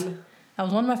faves. That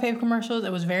was one of my favorite commercials.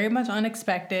 It was very much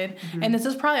unexpected. And this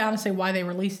is probably honestly why they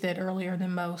released it earlier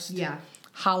than most. Yeah.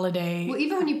 Holiday. Well,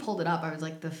 even when you pulled it up, I was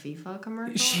like, the FIFA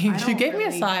commercial? She gave me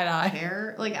a side eye.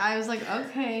 Care. Like, I was like,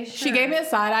 okay, sure. She gave me a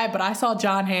side eye, but I saw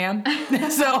John Hamm.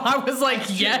 So I was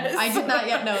like, yes. I did not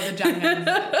yet know that John Hamm was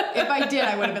in it. If I did,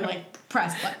 I would have been like,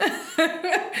 press button.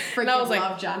 Freaking I was like,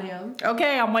 love John Hamm.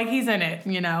 Okay, I'm like, he's in it,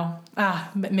 you know.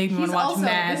 Maybe want to watch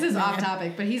Mad. This is off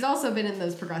topic, but he's also been in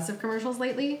those Progressive commercials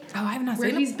lately. Oh, I have not seen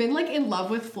where he's been, like, in love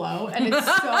with Flo, and it's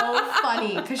so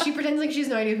funny, because she pretends like she has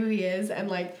no idea who he is, and,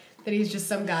 like, that he's just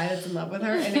some guy that's in love with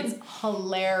her, and it's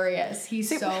hilarious. He's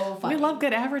so funny. We love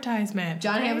good advertisement.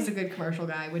 John Hamm is a good commercial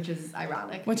guy, which is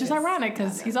ironic.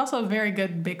 Because he's also a very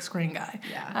good big screen guy.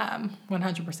 Yeah.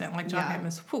 100%. Like John Hamm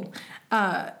is.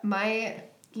 My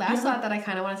last thought that I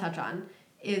kind of want to touch on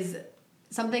is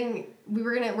something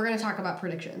we're gonna talk about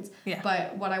predictions. Yeah.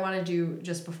 But what I want to do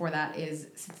just before that is,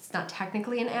 since it's not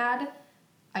technically an ad,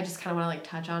 I just kind of want to, like,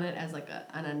 touch on it as, like,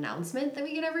 an announcement that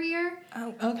we get every year.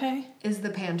 Oh, okay. Is the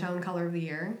Pantone color of the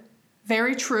year.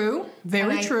 Very true.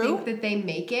 Very true. I think that they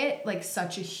make it, like,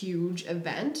 such a huge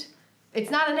event.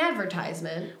 It's not an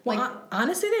advertisement. Well, like,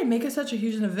 honestly, they make it such a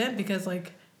huge event because,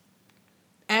 like,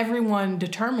 everyone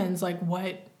determines, like,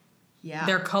 what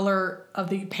their color of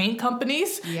the paint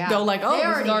companies go, like, oh, they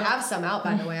already have some out,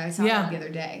 by the way. I saw that the other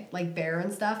day. Like, Bear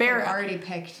and stuff. Bear They've already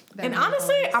picked their And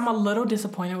honestly, colors. I'm a little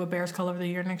disappointed with Bear's color of the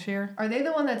year next year. Are they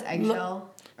the one that's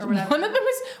eggshell? Or whatever? One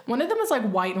of them is like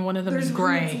white and one of them is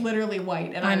gray. It's literally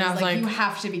white. And I was like, you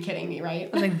have to be kidding me, right? I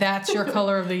was like, that's your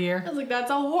color of the year? I was like,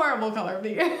 that's a horrible color of the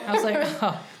year. I was like,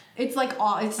 oh. It's like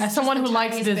all. It's as someone who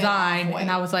likes design, and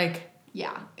I was like,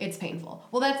 yeah, it's painful.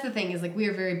 Well, that's the thing is, like, we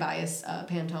are very biased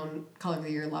Pantone color of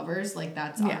the year lovers. Like,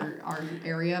 that's our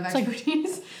area of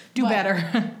expertise. Like, do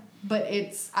better. But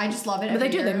I just love it. But they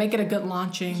do. They make it a good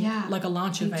launching, like a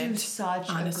launch event. They do such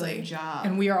a good job.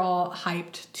 And we are all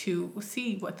hyped to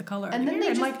see what the color. And then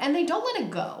they don't let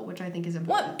it go, which I think is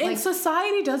important. And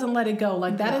society doesn't let it go.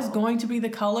 Like, that is going to be the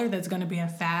color that's going to be in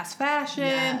fast fashion.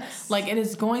 Yes. Like, it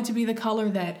is going to be the color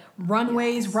that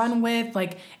runways run with.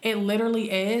 Like, it literally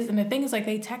is. And the thing is, like,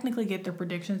 they technically get their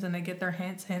predictions and they get their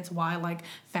hints. Hence why, like,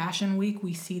 Fashion Week,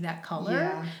 we see that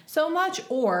color so much.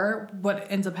 Or what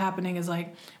ends up happening is,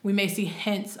 like, we may see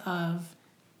hints of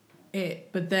it,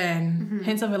 but then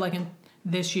hints of it, like, in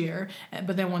this year,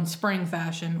 but then when Spring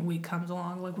Fashion Week comes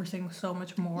along, like, we're seeing so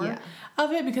much more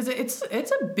of it because it's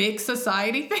a big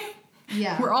society thing.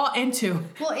 Yeah, we're all into.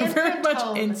 Well, and very Pantone,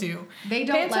 much into. They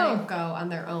don't let it go on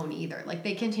their own either. Like,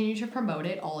 they continue to promote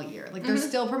it all year. Like, they're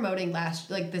still promoting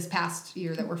this past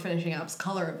year that we're finishing up's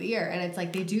color of the year, and it's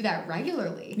like they do that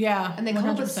regularly. Yeah, and they come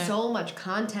up with so much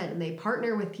content, and they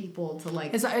partner with people to,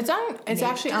 like. It's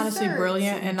actually honestly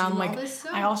brilliant, and I'm like,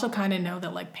 I also kind of know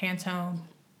that, like, Pantone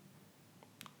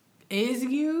is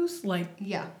used, like,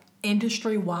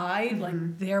 industry wide,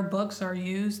 like, their books are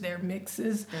used, their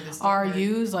mixes are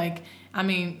used, like, I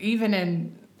mean, even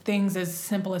in things as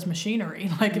simple as machinery.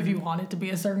 Like if you want it to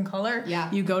be a certain color,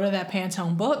 you go to that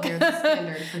Pantone book. They're the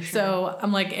standard for sure. So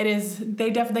I'm like, they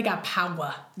definitely got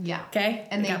power. Yeah. Okay?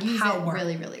 And they use it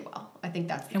really, really well. I think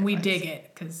that's the And difference. we dig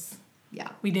it because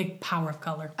we dig power of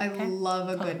color. I love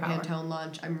a good Pantone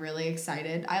launch. I'm really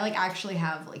excited. I actually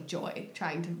have joy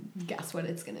trying to guess what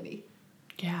it's going to be.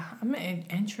 Yeah, I'm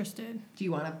interested. Do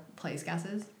you want to place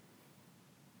guesses?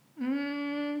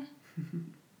 No.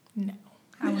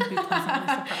 I would be pleasantly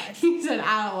surprised. You said,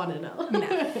 I don't want to know.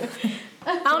 No.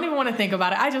 I don't even want to think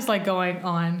about it. I just like going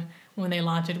on when they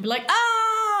launch it to be like,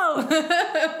 oh!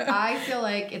 I feel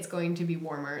like it's going to be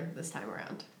warmer this time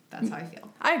around. That's how I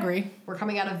feel. I agree. We're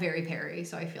coming out of very Perry,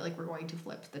 so I feel like we're going to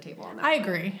flip the table on that. I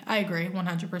agree,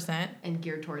 100%. And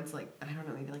geared towards, I don't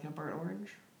know, maybe a burnt orange?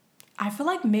 I feel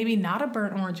like maybe not a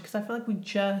burnt orange because I feel like we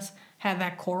just had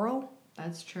that coral.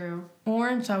 That's true.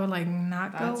 Orange, so I would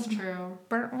not go. That's true.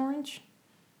 Burnt orange?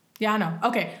 Yeah, I know.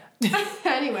 Okay.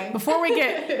 Anyway. Before we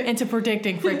get into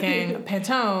predicting freaking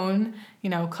Pantone,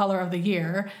 color of the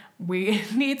year, we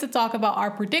need to talk about our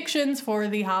predictions for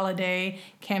the holiday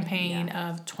campaign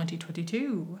of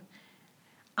 2022.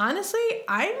 Honestly,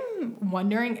 I'm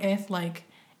wondering if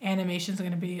animation is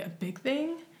going to be a big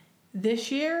thing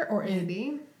this year, or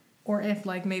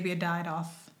if maybe it died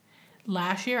off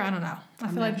last year. I don't know.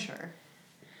 I'm not sure.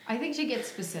 I think to get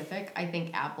specific, I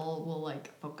think Apple will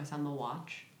focus on the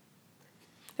watch.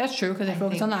 That's true because they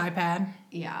focus on the iPad.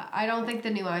 Yeah, I don't think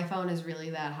the new iPhone is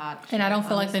really that hot. And I don't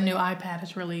feel like the new iPad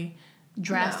is really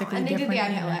drastically and they different. did the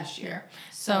iPad last year.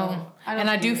 So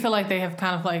I do feel like they have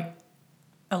kind of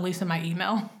at least in my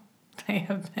email, they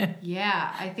have been.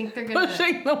 Yeah, I think they're gonna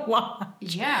pushing the watch.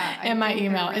 Yeah, in my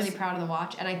email, I'm really proud of the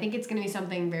watch, and I think it's gonna be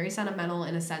something very sentimental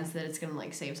in a sense that it's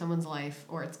gonna save someone's life,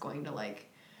 or it's going to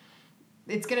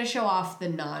it's gonna show off the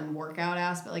non-workout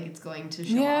aspect. It's going to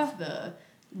show off the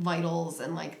vitals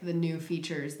and the new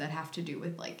features that have to do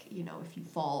with if you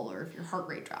fall or if your heart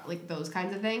rate drops, those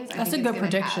kinds of things. That's a good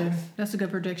prediction. That's a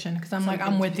good prediction because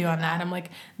I'm with you on that. I'm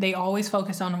they always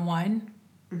focus on one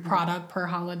product per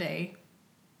holiday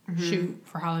shoot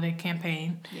for holiday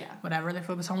campaign. Yeah. Whatever, they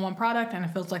focus on one product, and it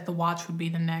feels like the watch would be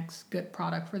the next good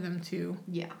product for them to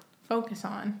focus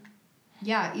on.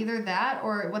 Yeah, either that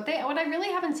or what I really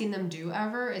haven't seen them do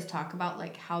ever is talk about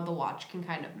how the watch can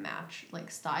kind of match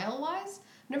style wise.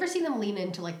 I've never seen them lean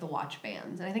into the watch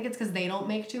bands, and I think it's because they don't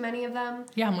make too many of them.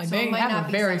 Yeah, I'm they have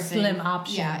a very slim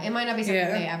option. Yeah, it might not be something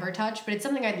they ever touch, but it's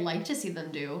something I'd like to see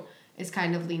them do. Is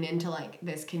kind of lean into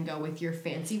this can go with your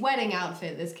fancy wedding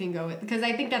outfit. This can go with, because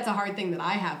I think that's a hard thing that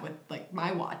I have with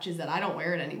my watch is that I don't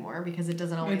wear it anymore because it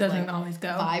doesn't always go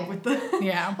vibe with the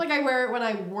I wear it when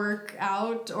I work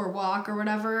out or walk or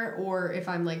whatever, or if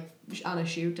I'm on a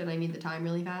shoot and I need the time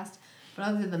really fast. But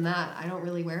other than that, I don't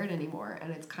really wear it anymore,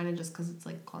 and it's kind of just because it's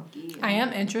clunky. I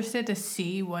am interested to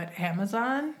see what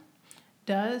Amazon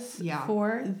does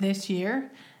for this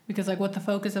year. Because with the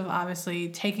focus of obviously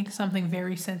taking something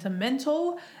very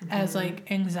sentimental as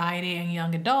anxiety in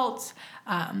young adults.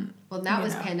 Well, that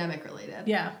was pandemic related.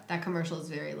 Yeah. That commercial is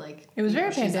very it was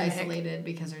very pandemic. She's isolated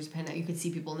because there's a pandemic. You could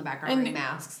see people in the background wearing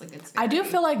masks. I do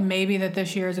feel maybe that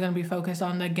this year is going to be focused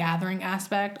on the gathering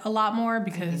aspect a lot more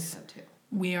because I think so too.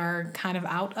 We are kind of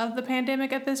out of the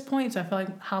pandemic at this point, so I feel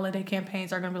holiday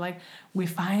campaigns are going to be we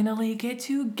finally get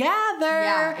together.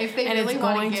 Yeah, if they really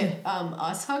want to get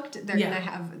us hooked, they're going to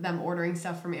have them ordering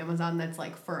stuff from Amazon that's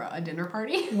for a dinner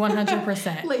party.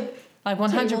 100%.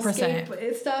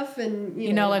 100% stuff, and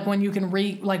you know when you can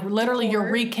literally you're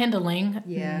rekindling.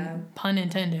 Yeah. Pun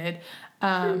intended.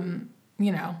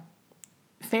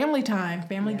 Family time,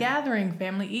 family gathering,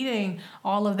 family eating,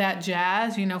 all of that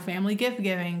jazz, family gift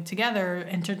giving together,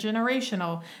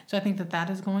 intergenerational. So I think that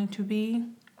is going to be...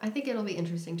 I think it'll be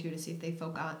interesting, too, to see if they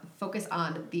focus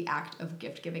on the act of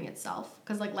gift giving itself.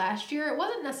 Because, last year, it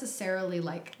wasn't necessarily,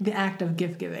 the act of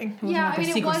gift giving.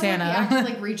 It was Santa. The act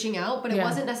of, reaching out, but it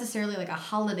wasn't necessarily, a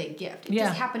holiday gift. It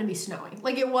just happened to be snowing.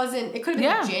 It could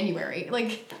have been, January.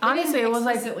 Honestly, it was,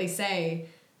 explicitly say...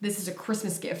 this is a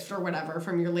Christmas gift or whatever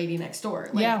from your lady next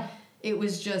door. It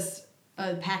was just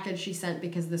a package she sent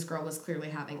because this girl was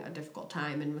clearly having a difficult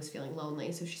time and was feeling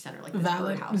lonely, so she sent her this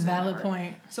birdhouse. Valid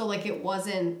point. So it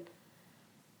wasn't,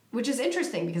 which is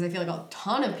interesting because I feel a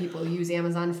ton of people use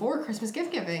Amazon for Christmas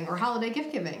gift giving or holiday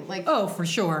gift giving. Oh, for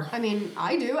sure. I mean,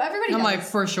 I do. Everybody does. I'm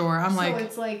for sure.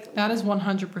 It's that is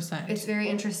 100%. It's very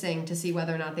interesting to see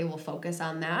whether or not they will focus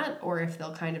on that or if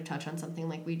they'll kind of touch on something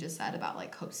like we just said about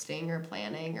hosting or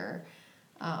planning or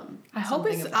I hope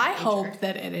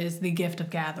that it is the gift of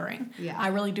gathering. Yeah. I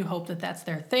really do hope that that's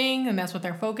their thing and that's what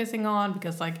they're focusing on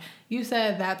because you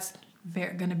said that's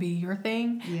gonna be your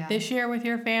thing Yeah. this year with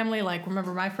your family. Like,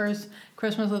 remember my first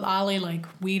Christmas with Ollie, like,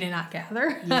 we did not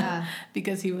gather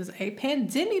because he was a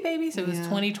pandemic baby, so it was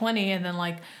 2020, and then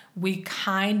like we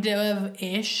kind of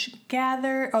ish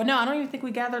gathered. Oh no, I don't even think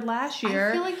we gathered last year.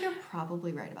 I feel like you're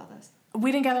probably right about this.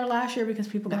 We didn't gather last year because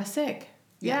people got sick.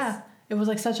 Yes. Yeah, it was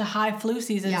like such a high flu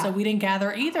season, so we didn't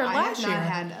gather either last year. I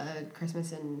have not had a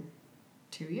Christmas in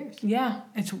 2 years. Yeah,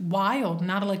 it's wild.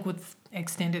 Not like with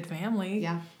extended family.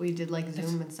 Yeah, we did like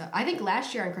Zoom and stuff. I think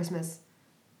last year on Christmas,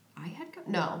 I had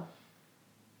no.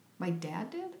 My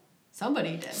dad did.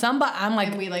 Somebody did. I'm like,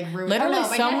 and we like ruined. Literally,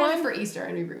 my dad had it for Easter,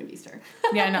 and we ruined Easter.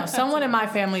 Yeah, no. Someone in my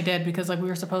family did because like we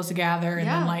were supposed to gather, and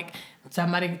then like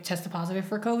somebody tested positive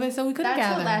for COVID, so we couldn't gather.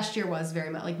 That's what last year was very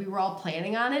much. Like we were all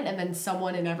planning on it, and then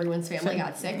someone in everyone's family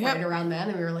got sick right around then,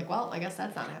 and we were like, well, I guess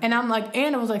that's not happening. And I'm like,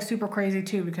 and it was like super crazy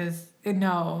too because I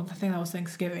think that was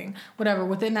Thanksgiving. Whatever,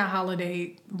 within that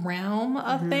holiday realm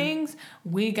of things,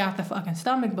 we got the fucking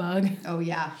stomach bug. Oh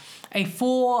yeah. A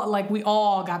full, like, we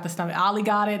all got the stomach. Ollie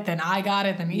got it, then I got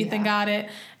it, then Ethan got it.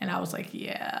 And I was like,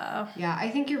 yeah. Yeah, I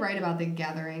think you're right about the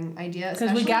gathering idea.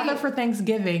 Because we gathered for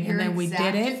Thanksgiving, and then we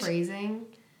didn't. Your phrasing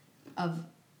of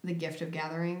the gift of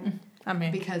gathering. I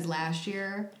mean. Because last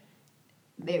year,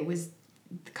 it was,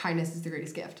 kindness is the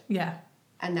greatest gift. Yeah.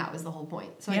 And that was the whole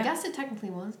point. So I guess it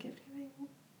technically was gift giving.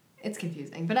 It's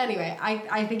confusing. But anyway,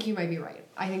 I think you might be right.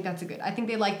 I think that's I think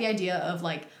they like the idea of,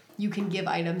 like, you can give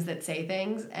items that say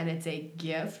things, and it's a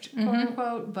gift, quote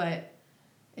unquote, but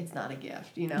it's not a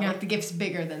gift, you know? Yeah. Like, the gift's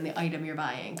bigger than the item you're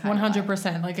buying.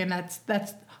 100%. Like, and that's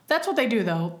what they do,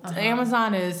 though.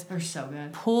 Amazon is... They're so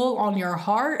good. Pull on your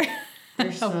heart.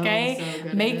 They're so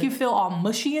good. Make you feel all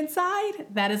mushy inside.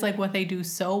 That is, like, what they do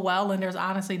so well, and there's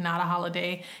honestly not a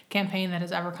holiday campaign that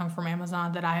has ever come from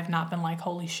Amazon that I have not been like,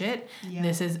 holy shit,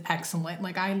 this is excellent.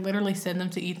 Like, I literally send them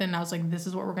to Ethan, and I was like, this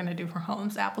is what we're going to do for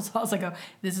Holmes applesauce. Like,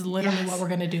 this is literally what we're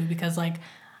going to do, because, like,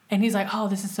 and he's like, oh,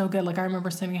 this is so good. Like, I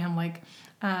remember sending him, like,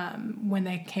 when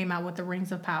they came out with the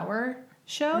Rings of Power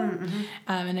show,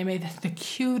 and they made the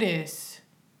cutest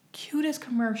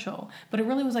commercial, but it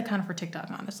really was like kind of for TikTok,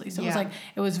 honestly. So it was like,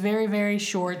 it was very, very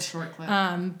short clip.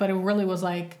 But it really was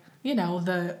like, you know,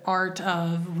 the art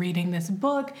of reading this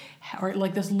book, or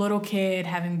like this little kid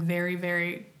having very,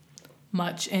 very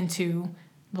much into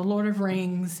the Lord of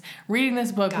Rings, reading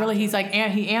this book. Really, he's like,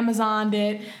 he Amazoned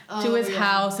it to his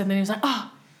house, and then he was like,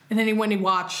 oh, and then he went and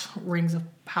watched Rings of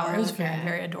Power. It was very,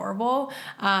 very adorable.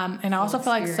 And I also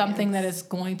feel like something that is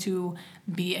going to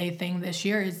be a thing this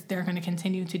year is they're going to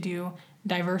continue to do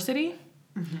diversity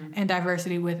and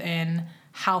diversity within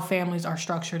how families are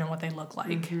structured and what they look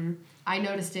like. I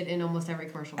noticed it in almost every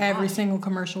commercial. Every single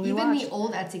commercial we watched. Even the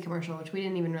old Etsy commercial, which we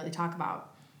didn't even really talk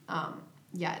about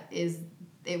yet,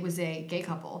 it was a gay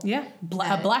couple. Yeah,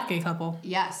 a black gay couple.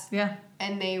 Yes. Yeah.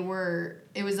 And it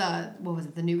was what was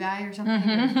it, the new guy or something?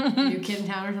 Or new kid in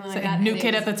town or something like that? New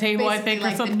kid at the table, I think, or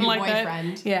something like that.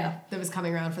 Boyfriend, yeah. That was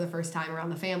coming around for the first time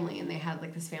around the family, and they had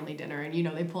like this family dinner, and you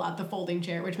know, they pull out the folding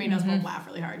chair, which made us both laugh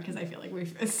really hard because I feel like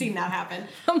we've seen that happen.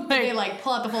 They like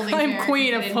pull out the folding chair. I'm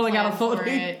queen of pulling out a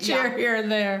folding chair here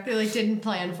and there. They like didn't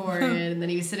plan for it, and then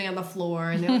he was sitting on the floor,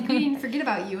 and they're like, we didn't forget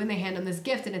about you, and they hand him this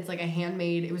gift, and it's like a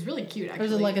handmade. It was really cute, actually. It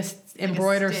was like a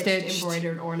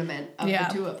embroidered ornament of the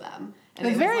two of them. And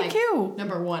it was very like, cute.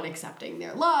 Number one, accepting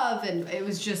their love, and it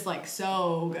was just like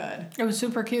so good. It was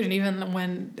super cute, and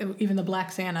even the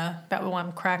Black Santa, that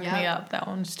one cracked me up. That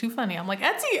one was too funny. I'm like,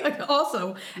 Etsy,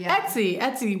 also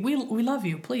Etsy, we love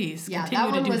you, please. Yeah, continue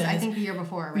that one to do was this. I think the year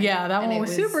before. Right? Yeah, that one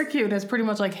was super cute. It's pretty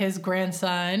much like his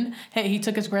grandson. Hey, he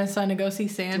took his grandson to go see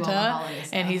Santa,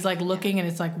 and he's like looking, and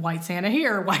it's like white Santa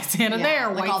here, white Santa there,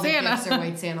 like white all Santa. The gifts are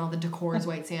white Santa, all the decor is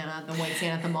white Santa, the white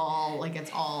Santa at the mall, like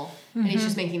it's all, and he's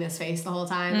just making this face the whole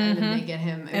time, and then they get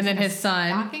him, and then his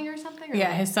son, stocking or something.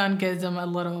 His son gives him a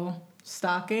little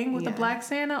stocking with the Black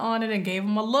Santa on it, and gave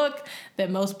him a look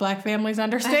that most black families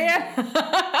understand.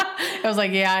 I was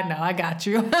like, yeah, I know, I got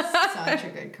you. Such a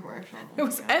good commercial. It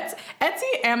was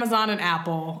Etsy, Amazon, and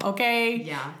Apple. Okay.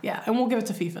 Yeah, and we'll give it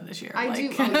to FIFA this year.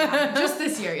 Just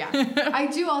this year. Yeah, I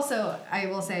do also. I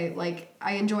will say, like,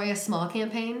 I enjoy a small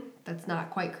campaign that's not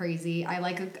quite crazy. I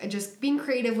like just being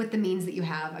creative with the means that you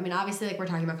have. I mean, obviously, like, we're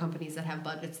talking about companies that have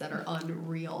budgets that are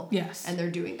unreal. Yes. And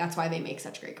that's why they make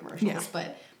such great commercials. Yeah.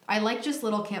 But I like just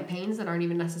little campaigns that aren't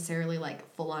even necessarily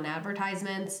like full on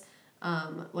advertisements.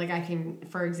 Like I can,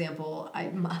 for example,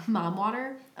 Mom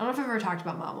Water. I don't know if I've ever talked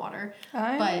about Mom Water.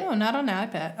 I don't know, not on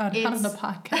iPad, not on the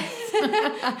podcast.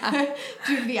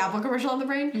 Do you have the Apple commercial on the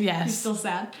brain? Yes. You're still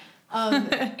sad.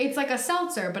 It's like a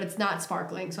seltzer, but it's not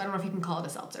sparkling, so I don't know if you can call it a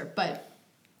seltzer, but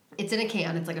it's in a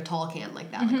can. It's like a tall can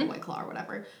like that, like a White Claw or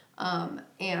whatever.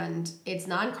 And it's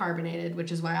non-carbonated,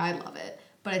 which is why I love it.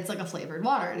 But it's like a flavored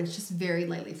water, and it's just very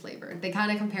lightly flavored. They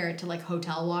kind of compare it to like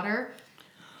hotel water,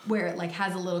 where it like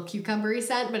has a little cucumbery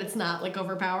scent, but it's not like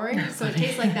overpowering. So it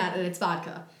tastes like that, and it's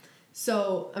vodka.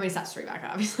 So, I mean, it's not straight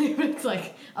vodka, obviously, but it's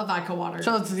like a vodka water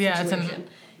situation.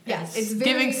 It's very,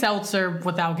 giving seltzer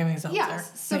without giving seltzer.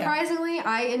 Yes. Surprisingly,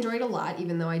 I enjoyed it a lot,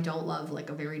 even though I don't love like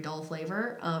a very dull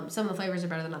flavor. Some of the flavors are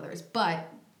better than others. But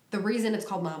the reason it's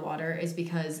called mom water is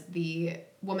because the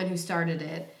woman who started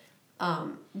it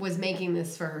was making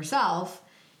this for herself,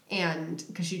 and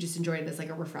because she just enjoyed it as like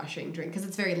a refreshing drink, because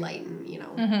it's very light and, you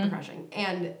know, refreshing.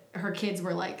 And her kids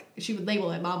were like, she would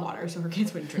label it mom water so her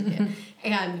kids wouldn't drink it.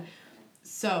 And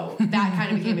so that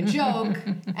kind of became a joke,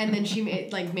 and then she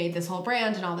made this whole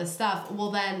brand and all this stuff.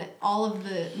 Well, then all of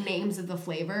the names of the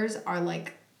flavors are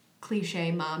like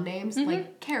cliche mom names,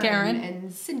 like Karen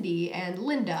and Cindy and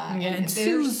Linda, and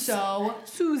they're so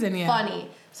Susan, funny.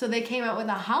 So they came out with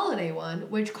a holiday one,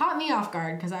 which caught me off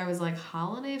guard because I was like,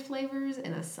 holiday flavors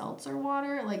in a seltzer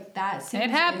water? Like, that seems it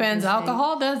happens.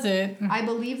 Alcohol does it. I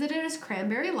believe that it is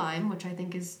cranberry lime, which I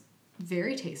think is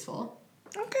very tasteful.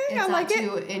 Okay, I like it. It's it.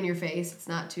 not too in your face. It's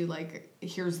not too like,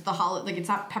 here's the holiday. Like, it's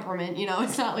not peppermint, you know?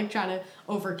 It's not like trying to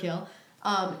overkill.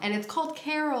 And it's called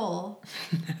Carol.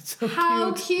 That's so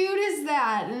How cute is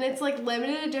that? And it's like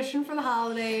limited edition for the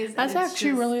holidays. That's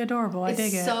actually really adorable. I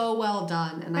dig it. It's so well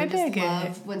done. And I just love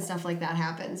it. when stuff like that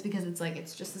happens, because it's like,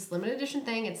 it's just this limited edition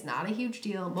thing. It's not a huge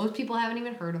deal. Most people haven't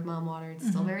even heard of Mom Water. It's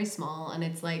still very small. And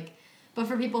it's like, but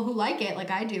for people who like it,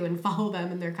 like I do, and follow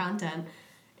them and their content,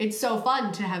 it's so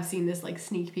fun to have seen this like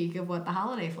sneak peek of what the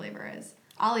holiday flavor is.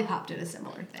 Olipop did a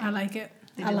similar thing. I like it.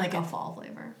 They did like a fall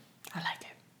flavor. I like it.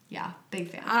 Yeah, big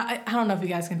fan. I don't know if you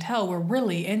guys can tell, we're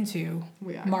really into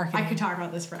marketing. I could talk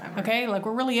about this forever. Okay, like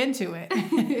we're really into it.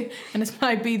 And this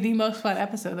might be the most fun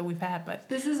episode that we've had, but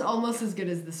this is almost as good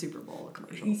as the Super Bowl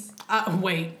commercials.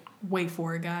 Wait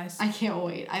for it, guys. I can't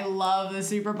wait. I love the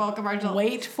Super Bowl commercials.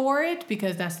 Wait for it,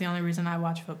 because that's the only reason I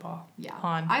watch football. Yeah.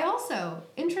 I also,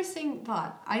 interesting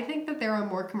thought, I think that there are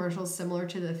more commercials similar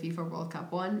to the FIFA World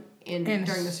Cup one during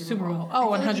the Super Bowl.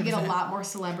 Oh, 100%. You get a lot more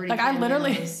celebrity. Like I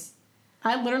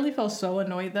literally felt so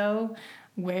annoyed though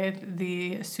with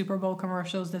the Super Bowl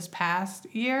commercials this past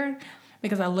year,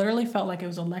 because I literally felt like it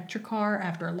was electric car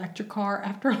after electric car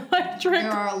after electric.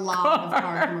 There are a lot of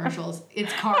car commercials.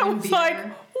 It's car and beer. Like,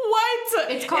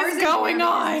 what? It's cars is going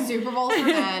on? Super Bowl for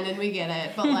men, and we get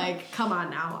it. But like, come on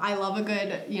now. I love a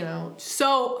good,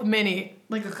 so many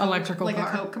like a Coke, electrical like car.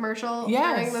 a Coke commercial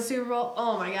Yes. during the Super Bowl.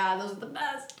 Oh my God, those are the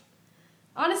best.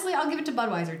 Honestly, I'll give it to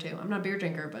Budweiser too. I'm not a beer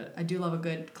drinker, but I do love a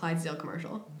good Clydesdale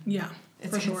commercial. Yeah, it's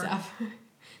for good sure. stuff.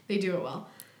 They do it well.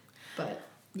 But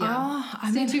yeah,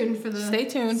 stay tuned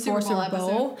for Super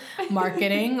Bowl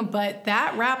marketing. But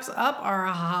that wraps up our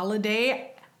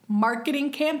holiday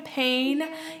marketing campaign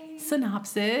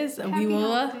synopsis. We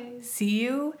will see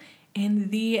you in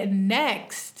the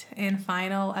next and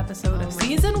final episode of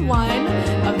season 1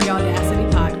 of the Audacity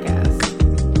Podcast.